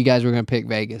knew you guys were going to pick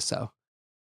Vegas. So,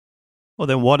 well,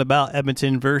 then what about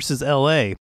Edmonton versus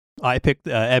LA? I picked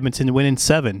Edmonton to win in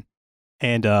 7,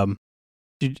 and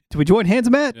did we join hands,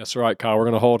 Matt? That's right, Kyle. We're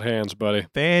going to hold hands, buddy.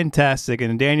 Fantastic.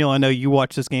 And Daniel, I know you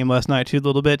watched this game last night too a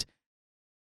little bit.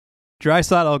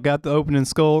 Draisaitl got the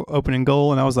opening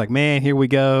goal, and I was like, man, here we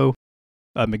go.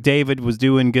 McDavid was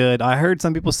doing good. I heard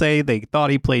some people say they thought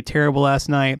he played terrible last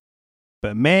night,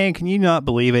 but man, can you not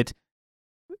believe it?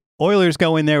 Oilers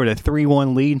go in there with a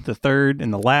 3-1 lead in the third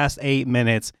in the last 8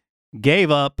 minutes,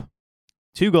 gave up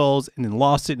 2 goals, and then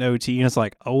lost it in OT. And it's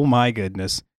like, oh my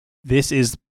goodness, this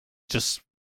is just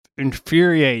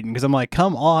infuriating because I'm like,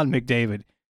 come on, McDavid.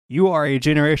 You are a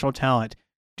generational talent.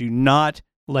 Do not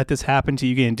let this happen to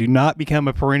you again. Do not become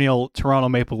a perennial Toronto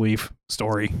Maple Leaf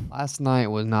story. Last night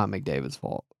was not McDavid's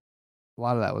fault. A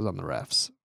lot of that was on the refs.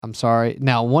 I'm sorry.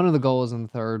 Now, one of the goals in the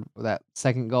third, that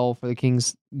second goal for the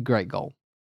Kings, great goal.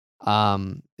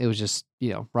 It was just,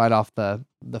 right off the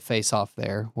face off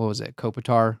there. What was it?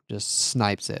 Kopitar just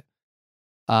snipes it.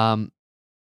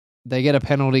 They get a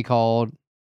penalty called.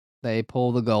 They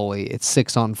pull the goalie. It's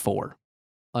 6-on-4.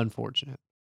 Unfortunate.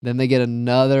 Then they get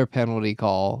another penalty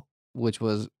call, which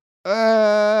was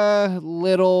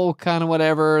little kind of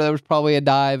whatever. There was probably a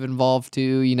dive involved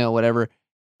too, whatever.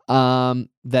 Then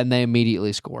they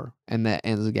immediately score, and that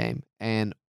ends the game.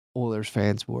 And Oilers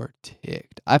fans were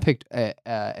ticked. I picked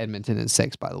Edmonton in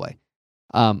 6, by the way.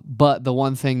 But the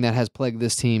one thing that has plagued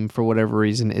this team for whatever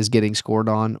reason is getting scored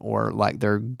on or like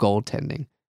their goaltending.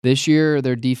 This year,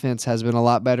 their defense has been a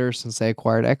lot better since they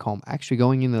acquired Ekholm. Actually,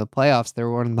 going into the playoffs, they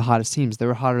were one of the hottest teams. They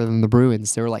were hotter than the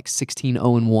Bruins. They were like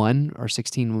 16-0-1 or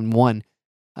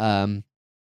 16-1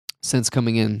 since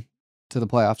coming in to the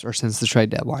playoffs or since the trade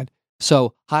deadline.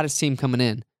 So, hottest team coming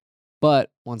in.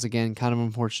 But, once again, kind of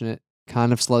unfortunate.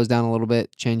 Kind of slows down a little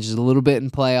bit. Changes a little bit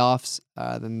in playoffs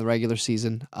than the regular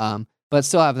season. But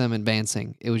still have them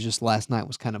advancing. It was just last night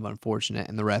was kind of unfortunate,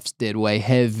 and the refs did weigh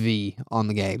heavy on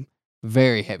the game.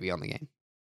 Very heavy on the game.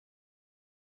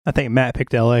 I think Matt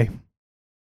picked LA.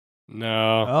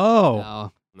 No.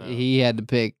 Oh. No. He had to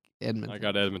pick Edmonton. I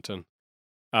got Edmonton.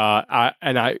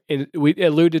 We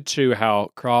alluded to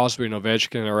how Crosby and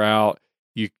Ovechkin are out.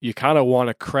 You kind of want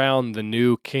to crown the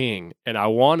new king, and I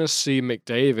want to see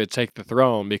McDavid take the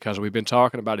throne because we've been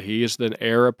talking about it. He is the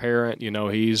heir apparent.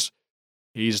 He's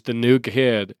the new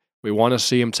kid. We want to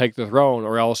see him take the throne,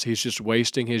 or else he's just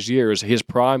wasting his years. His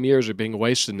prime years are being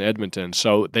wasted in Edmonton,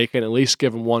 so they can at least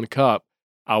give him 1 cup.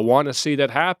 I want to see that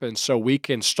happen so we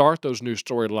can start those new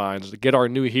storylines to get our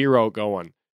new hero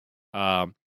going.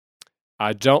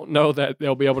 I don't know that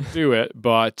they'll be able to do it,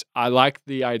 but I like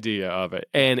the idea of it.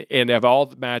 And of all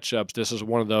the matchups, this is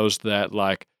one of those that,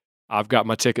 like, I've got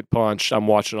my ticket punched. I'm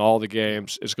watching all the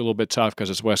games. It's a little bit tough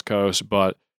because it's West Coast,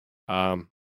 but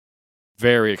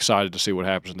very excited to see what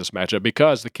happens in this matchup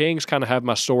because the Kings kind of have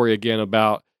my story again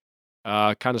about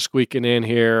kind of squeaking in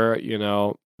here,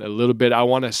 a little bit. I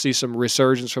want to see some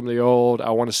resurgence from the old. I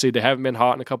want to see they haven't been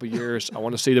hot in a couple of years. I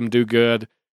want to see them do good,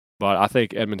 but I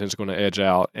think Edmonton's going to edge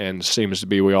out, and seems to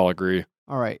be we all agree.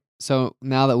 All right. So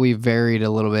now that we've varied a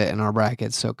little bit in our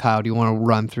brackets, so Kyle, do you want to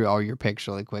run through all your picks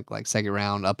really quick, like second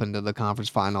round up into the conference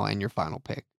final and your final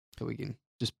pick, so we can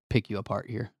just pick you apart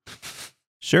here?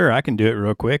 Sure, I can do it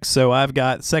real quick. So I've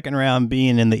got second round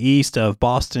being in the East of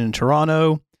Boston and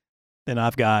Toronto. Then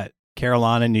I've got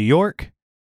Carolina, New York.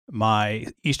 My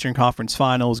Eastern Conference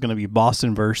final is going to be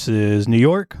Boston versus New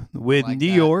York, with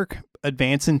New York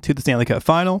advancing to the Stanley Cup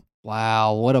final.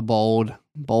 Wow, what a bold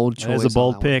choice. That is a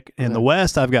bold pick. In the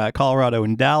West, I've got Colorado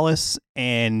and Dallas,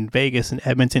 and Vegas and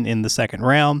Edmonton in the second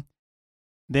round.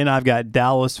 Then I've got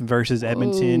Dallas versus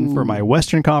Edmonton for my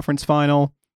Western Conference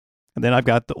final. And then I've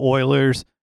got the Oilers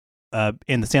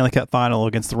in the Stanley Cup final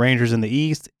against the Rangers in the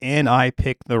East. And I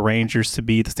picked the Rangers to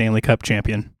be the Stanley Cup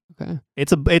champion. Okay.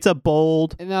 It's a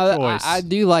bold choice. I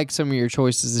do like some of your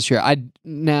choices this year. I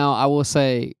will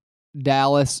say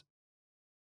Dallas,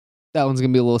 that one's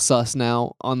going to be a little sus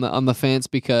now on the fence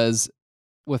because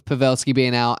with Pavelski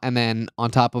being out and then on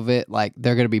top of it, like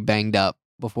they're going to be banged up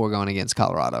before going against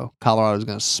Colorado. Colorado's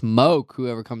going to smoke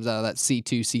whoever comes out of that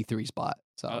C2, C3 spot.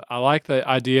 So I like the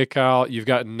idea, Kyle. You've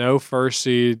got no first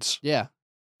seeds. yeah,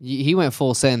 he went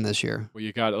full send this year. Well,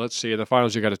 you got, let's see, in the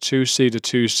finals, you got a 2 seed, a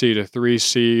 2 seed, a 3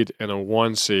 seed, and a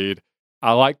 1 seed.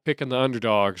 I like picking the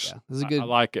underdogs. Yeah, this is a good. I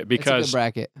like it because it's a good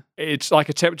bracket. It's like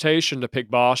a temptation to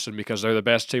pick Boston because they're the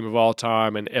best team of all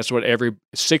time, and it's what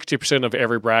 60% of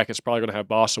every bracket is probably going to have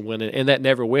Boston winning, and that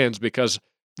never wins because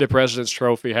the President's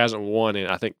Trophy hasn't won in,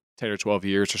 I think, 10 or 12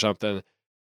 years or something.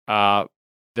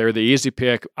 They're the easy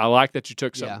pick. I like that you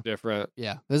took something different.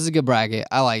 Yeah, this is a good bracket.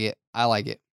 I like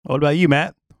it. What about you,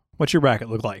 Matt? What's your bracket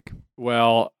look like?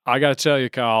 Well, I got to tell you,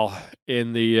 Kyle,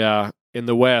 in the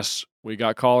West, we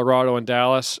got Colorado and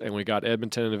Dallas, and we got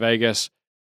Edmonton and Vegas.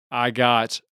 I'm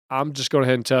just going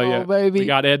ahead and tell you, baby. we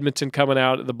got Edmonton coming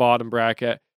out at the bottom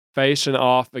bracket, facing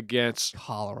off against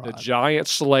Colorado. the Giant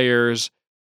Slayers,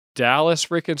 Dallas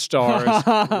freaking Stars,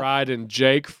 riding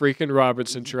Jake freaking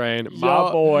Robinson train.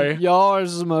 My boy. Y'all are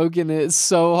smoking it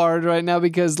so hard right now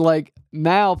because, like,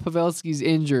 now Pavelski's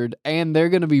injured, and they're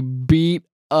going to be beat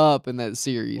up in that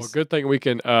series. Well, good thing we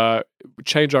can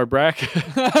change our bracket.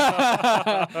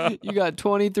 You got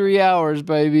 23 hours,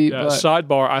 baby. Yeah,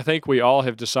 sidebar, I think we all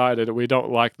have decided we don't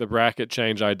like the bracket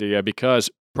change idea because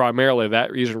primarily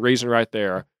that reason right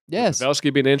there. Yes.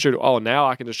 Pavelski being injured, now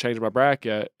I can just change my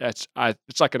bracket. It's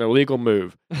like an illegal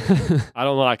move. I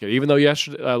don't like it. Even though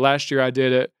last year I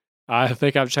did it, I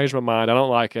think I've changed my mind. I don't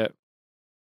like it.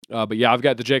 But yeah, I've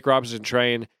got the Jake Robinson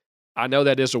train. I know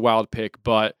that is a wild pick,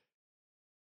 but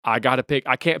I got to pick.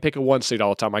 I can't pick a 1 seed all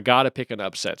the time. I got to pick an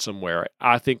upset somewhere.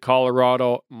 I think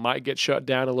Colorado might get shut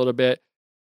down a little bit.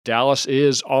 Dallas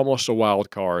is almost a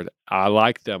wild card. I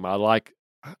like them. I like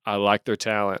their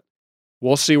talent.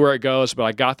 We'll see where it goes, but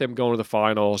I got them going to the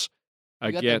finals.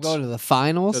 You got them going to the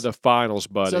finals? To the finals,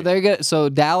 buddy. So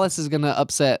Dallas is gonna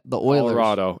upset the Oilers.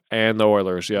 Colorado and the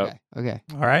Oilers, yep. Okay.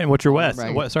 All right, and what's your West?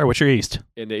 What's your East?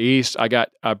 In the East, I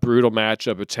got a brutal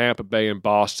matchup of Tampa Bay and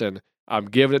Boston. I'm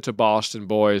giving it to Boston,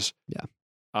 boys.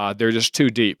 Yeah. They're just too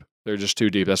deep.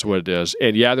 That's what it is.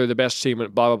 And yeah, they're the best team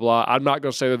and blah, blah, blah. I'm not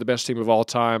going to say they're the best team of all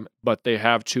time, but they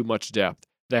have too much depth.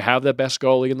 They have the best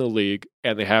goalie in the league,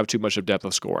 and they have too much of depth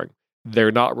of scoring.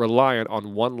 They're not reliant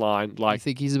on one line like. You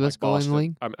think he's the best goalie in the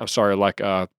league? I'm sorry, like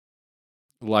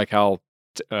how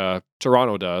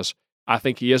Toronto does. I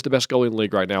think he is the best goalie in the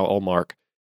league right now, Olmark.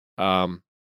 I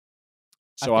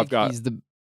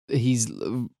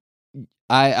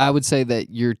would say that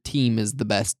your team is the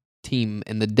best team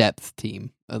and the depth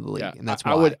team of the league, and that's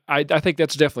why. I think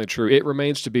that's definitely true. It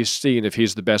remains to be seen if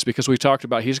he's the best because we talked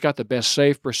about he's got the best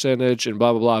save percentage and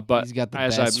blah blah blah. But he's got the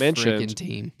as best I mentioned,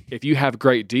 team. If you have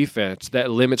great defense,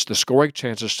 that limits the scoring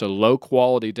chances to low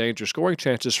quality, dangerous scoring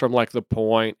chances from like the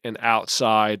point and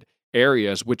outside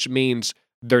areas, which means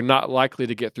they're not likely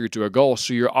to get through to a goal.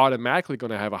 So you're automatically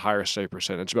going to have a higher save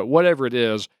percentage. But whatever it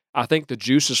is, I think the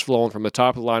juice is flowing from the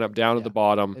top of the lineup down to the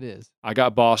bottom. It is. I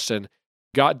got Boston.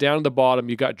 Got down to the bottom.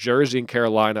 You got Jersey and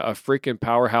Carolina, a freaking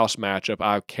powerhouse matchup.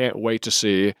 I can't wait to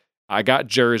see. I got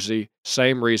Jersey.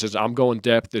 Same reasons. I'm going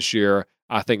depth this year.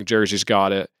 I think Jersey's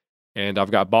got it. And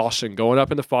I've got Boston going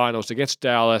up in the finals against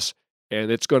Dallas.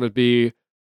 And it's going to be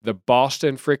the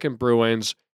Boston freaking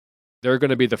Bruins. They're going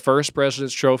to be the first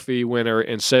President's Trophy winner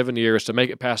in 7 years to make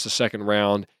it past the second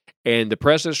round. And the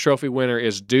President's Trophy winner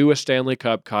is due a Stanley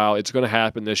Cup, Kyle. It's going to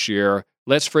happen this year.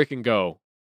 Let's freaking go.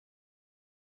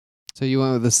 So you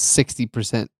went with a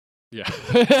 60%. Yeah.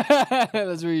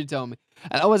 That's what you're telling me.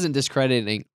 And I wasn't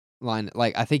discrediting line.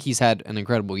 Like, I think he's had an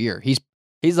incredible year. He's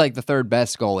like the third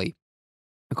best goalie,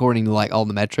 according to like all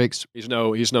the metrics. He's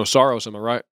no Saros, am I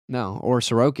right? No, or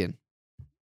Sorokin.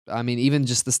 I mean, even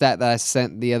just the stat that I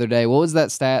sent the other day. What was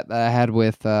that stat that I had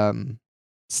with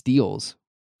steals?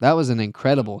 That was an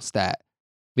incredible stat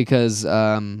because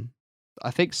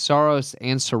I think Saros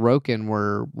and Sorokin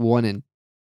were 1 and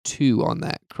 2 on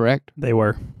that, correct? They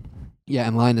were. Yeah,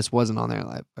 and Linus wasn't on there.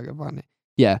 Like, I can find it.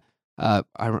 Yeah. I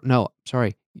don't know.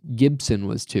 Sorry. Gibson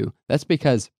was 2. That's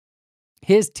because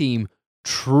his team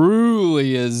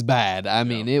truly is bad. I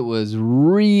mean, it was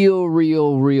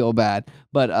real bad.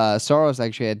 But Saros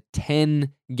actually had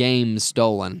 10 games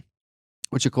stolen,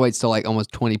 which equates to like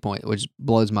almost 20 points, which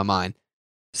blows my mind.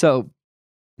 So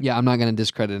Yeah, I'm not going to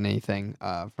discredit anything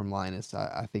from Linus.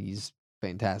 I think he's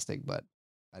fantastic, but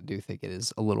I do think it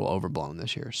is a little overblown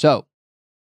this year. So,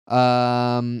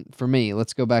 for me,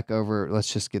 let's go back over.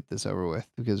 Let's just get this over with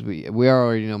because we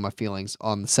already know my feelings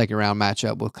on the second round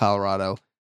matchup with Colorado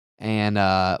and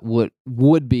what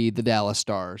would be the Dallas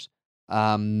Stars. The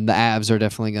Avs are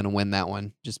definitely going to win that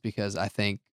one just because I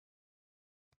think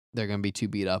they're going to be too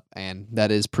beat up, and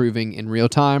that is proving in real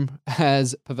time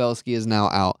as Pavelski is now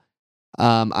out.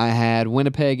 I had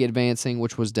Winnipeg advancing,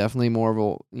 which was definitely more of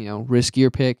a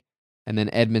riskier pick, and then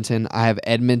Edmonton. I have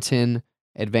Edmonton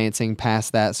advancing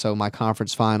past that, so my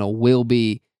conference final will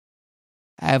be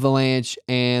Avalanche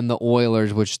and the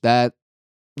Oilers, which that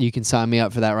you can sign me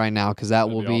up for that right now because that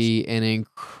will be an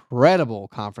incredible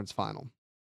conference final.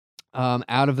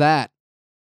 Out of that,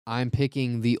 I'm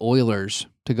picking the Oilers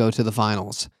to go to the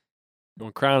finals. You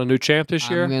want to crown a new champ this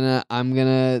year? I'm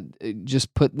gonna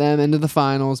just put them into the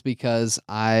finals because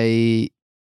I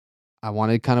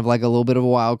wanted kind of like a little bit of a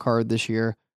wild card this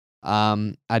year.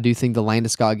 I do think the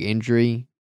Landeskog injury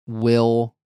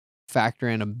will factor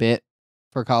in a bit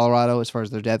for Colorado as far as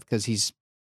their depth because he's,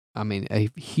 a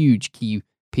huge key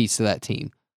piece to that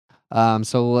team.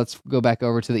 So let's go back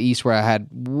over to the East where I had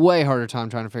way harder time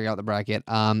trying to figure out the bracket.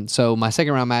 So my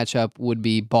second round matchup would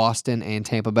be Boston and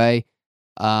Tampa Bay.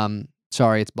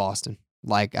 Sorry, it's Boston.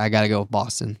 Like, I got to go with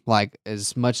Boston. Like,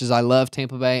 as much as I love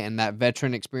Tampa Bay and that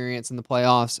veteran experience in the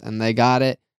playoffs, and they got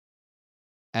it,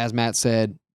 as Matt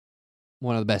said,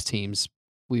 one of the best teams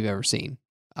we've ever seen.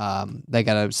 They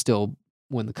got to still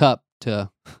win the cup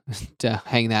to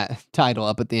hang that title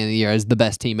up at the end of the year as the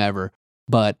best team ever.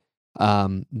 But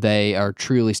they are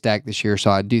truly stacked this year,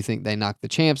 so I do think they knocked the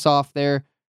champs off there.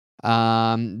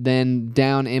 Then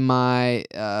down in my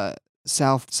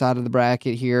south side of the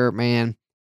bracket here, man,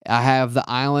 I have the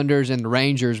Islanders and the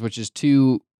Rangers, which is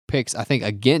two picks, I think,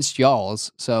 against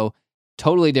y'all's. So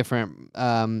totally different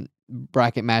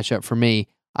bracket matchup for me.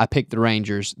 I picked the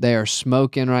Rangers. They are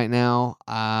smoking right now.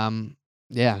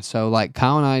 So like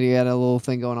Kyle and I had a little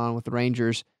thing going on with the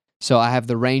Rangers. So I have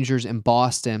the Rangers in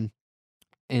Boston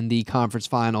in the conference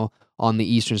final on the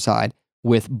eastern side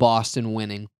with Boston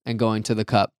winning and going to the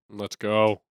cup. Let's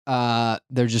go.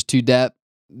 They're just too deep.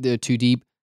 They're too deep.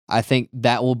 I think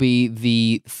that will be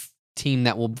the team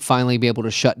that will finally be able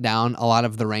to shut down a lot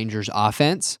of the Rangers'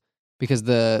 offense because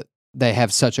they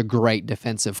have such a great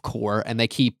defensive core and they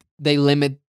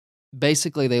limit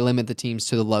the teams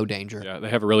to the low danger. Yeah, they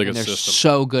have a really good system. They're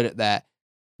so good at that.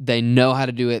 They know how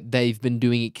to do it. They've been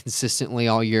doing it consistently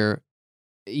all year.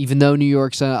 Even though New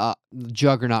York's a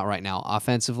juggernaut right now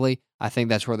offensively, I think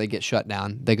that's where they get shut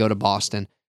down. They go to Boston.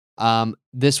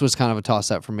 This was kind of a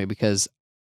toss-up for me because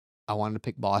I wanted to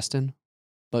pick Boston,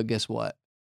 but guess what?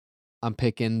 I'm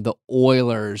picking the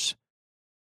Oilers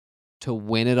to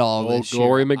win it all this year.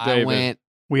 Glory McDavid.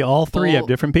 We all three have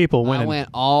different people winning. I went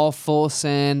all full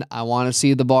send. I want to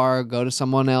see the bar go to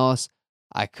someone else.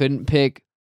 I couldn't pick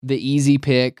the easy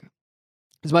pick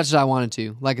as much as I wanted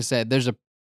to. Like I said, there's a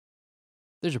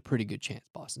pretty good chance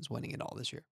Boston's winning it all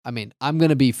this year. I'm going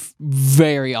to be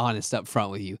very honest up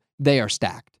front with you. They are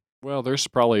stacked. Well, there's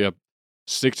probably a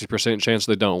 60% chance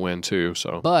they don't win too.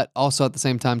 So, but also at the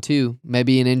same time too,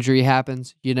 maybe an injury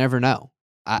happens. You never know.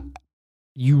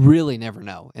 You really never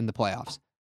know in the playoffs.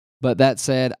 But that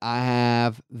said, I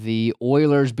have the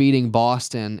Oilers beating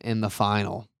Boston in the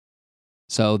final.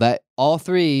 So that all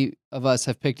three of us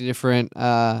have picked a different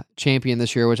champion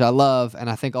this year, which I love, and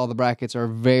I think all the brackets are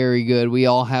very good. We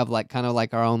all have kind of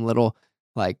our own little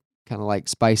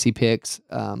spicy picks.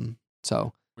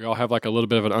 So we all have a little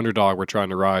bit of an underdog we're trying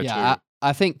to ride too.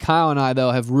 I think Kyle and I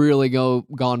though have really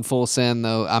gone full send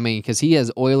though. Because he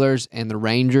has Oilers and the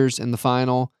Rangers in the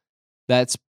final.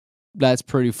 That's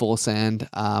pretty full send.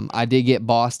 I did get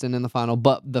Boston in the final,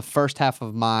 but the first half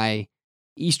of my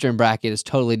Eastern bracket is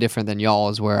totally different than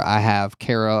y'all's, where I have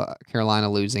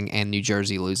Carolina losing and New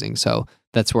Jersey losing. So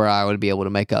that's where I would be able to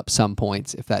make up some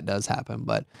points if that does happen.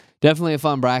 But definitely a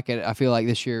fun bracket. I feel like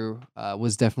this year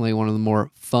was definitely one of the more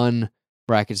fun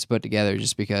brackets to put together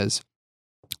just because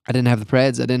I didn't have the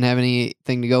Preds. I didn't have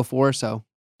anything to go for. So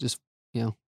just,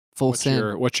 full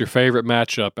send. What's your favorite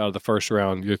matchup out of the first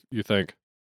round, you think?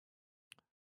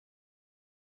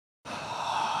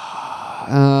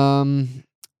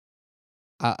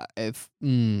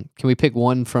 Can we pick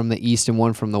one from the East and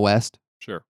one from the West?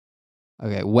 Sure.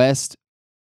 Okay, West,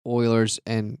 Oilers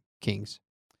and Kings.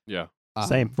 Yeah.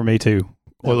 Same for me too.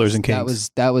 Oilers and Kings.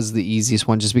 That was the easiest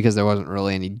one, just because there wasn't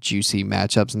really any juicy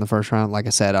matchups in the first round. Like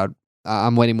I said,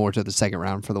 I'm waiting more to the second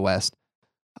round for the West.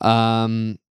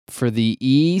 For the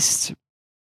East,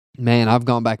 man, I've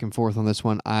gone back and forth on this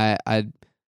one. I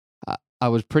I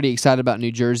was pretty excited about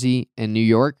New Jersey and New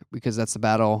York because that's the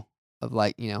battle of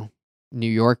New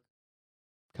York,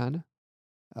 kind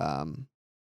of.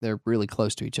 They're really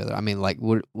close to each other. I mean,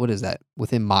 what is that?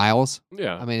 Within miles?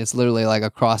 Yeah. I mean, it's literally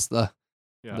across the.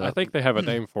 Yeah, I think they have a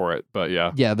name for it, but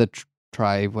yeah. Yeah, the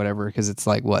tribe, whatever, because it's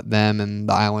them and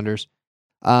the Islanders.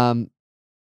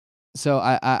 So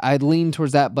I'd lean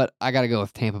towards that, but I got to go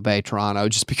with Tampa Bay, Toronto,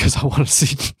 just because I want to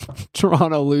see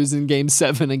Toronto lose in Game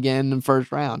 7 again in the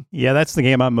first round. Yeah, that's the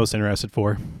game I'm most interested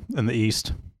for in the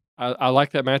East. I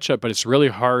like that matchup, but it's really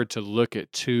hard to look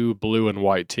at two blue and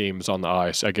white teams on the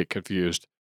ice. I get confused.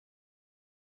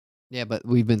 Yeah, but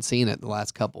we've been seeing it the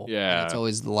last couple. Yeah. And it's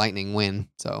always the Lightning win.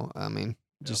 So, I mean,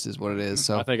 just is what it is.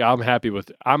 So I think I'm happy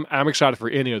with I'm excited for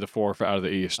any of the four out of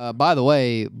the East. By the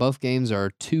way, both games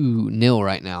are 2-0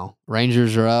 right now.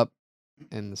 Rangers are up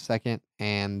in the second,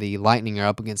 and the Lightning are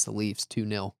up against the Leafs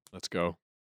 2-0. Let's go.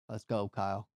 Let's go,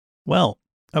 Kyle. Well,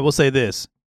 I will say this.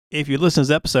 If you listen to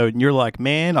this episode and you're like,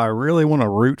 man, I really want to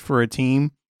root for a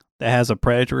team that has a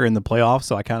Predator in the playoffs,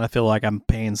 so I kind of feel like I'm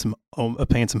paying some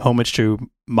homage to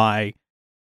my,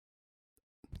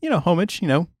 homage,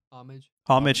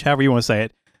 however you want to say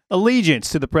it. Allegiance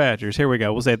to the Predators. Here we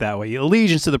go. We'll say it that way.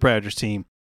 Allegiance to the Predators team.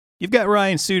 You've got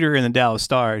Ryan Suter in the Dallas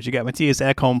Stars. You got Matthias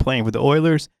Ekholm playing for the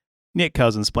Oilers. Nick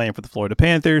Cousins playing for the Florida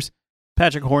Panthers.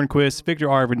 Patrick Hornquist, Victor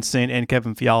Arvidsson, and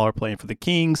Kevin Fiala are playing for the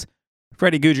Kings.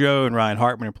 Freddie Gaudreau and Ryan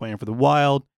Hartman are playing for the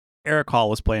Wild. Eric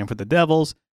Hall is playing for the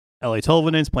Devils. L.A.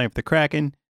 Tolvanen is playing for the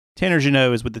Kraken. Tanner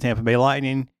Jeannot is with the Tampa Bay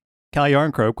Lightning. Cal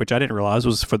Yarncroke, which I didn't realize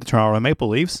was for the Toronto Maple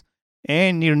Leafs.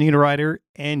 And Nino Niederreiter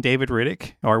and David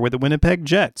Riddick are with the Winnipeg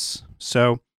Jets.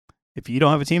 So if you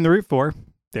don't have a team to root for,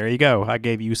 there you go. I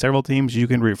gave you several teams you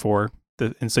can root for,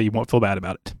 and so you won't feel bad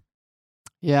about it.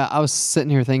 Yeah, I was sitting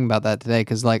here thinking about that today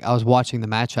because I was watching the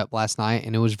matchup last night,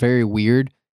 and it was very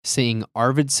weird seeing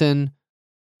Arvidsson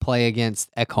play against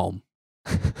Ekholm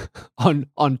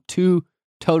on two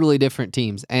totally different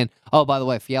teams. And, oh, by the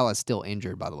way, Fiala is still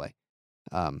injured, by the way.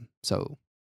 So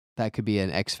that could be an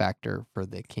X factor for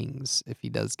the Kings if he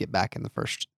does get back in the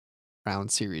first round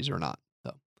series or not.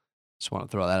 So just want to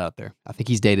throw that out there. I think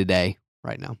he's day-to-day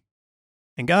right now.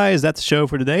 And guys, that's the show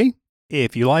for today.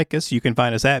 If you like us, you can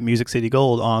find us at Music City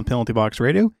Gold on Penalty Box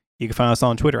Radio. You can find us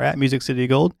on Twitter at Music City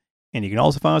Gold, and you can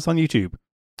also find us on YouTube.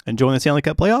 Enjoying the Stanley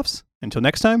Cup playoffs? Until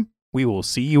next time, we will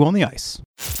see you on the ice.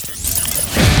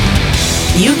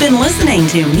 You've been listening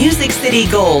to Music City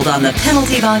Gold on the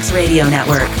Penalty Box Radio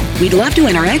Network. We'd love to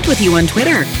interact with you on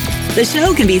Twitter. The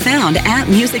show can be found at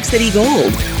Music City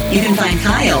Gold. You can find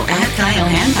Kyle at Kyle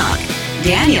Hancock,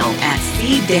 Daniel at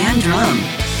Steve Dan Drum,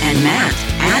 and Matt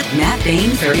at Matt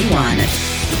Bain 31.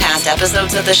 Past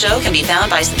episodes of the show can be found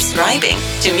by subscribing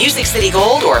to Music City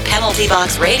Gold or Penalty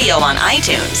Box Radio on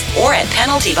iTunes or at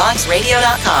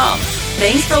PenaltyBoxRadio.com.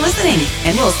 Thanks for listening,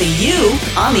 and we'll see you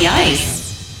on the ice.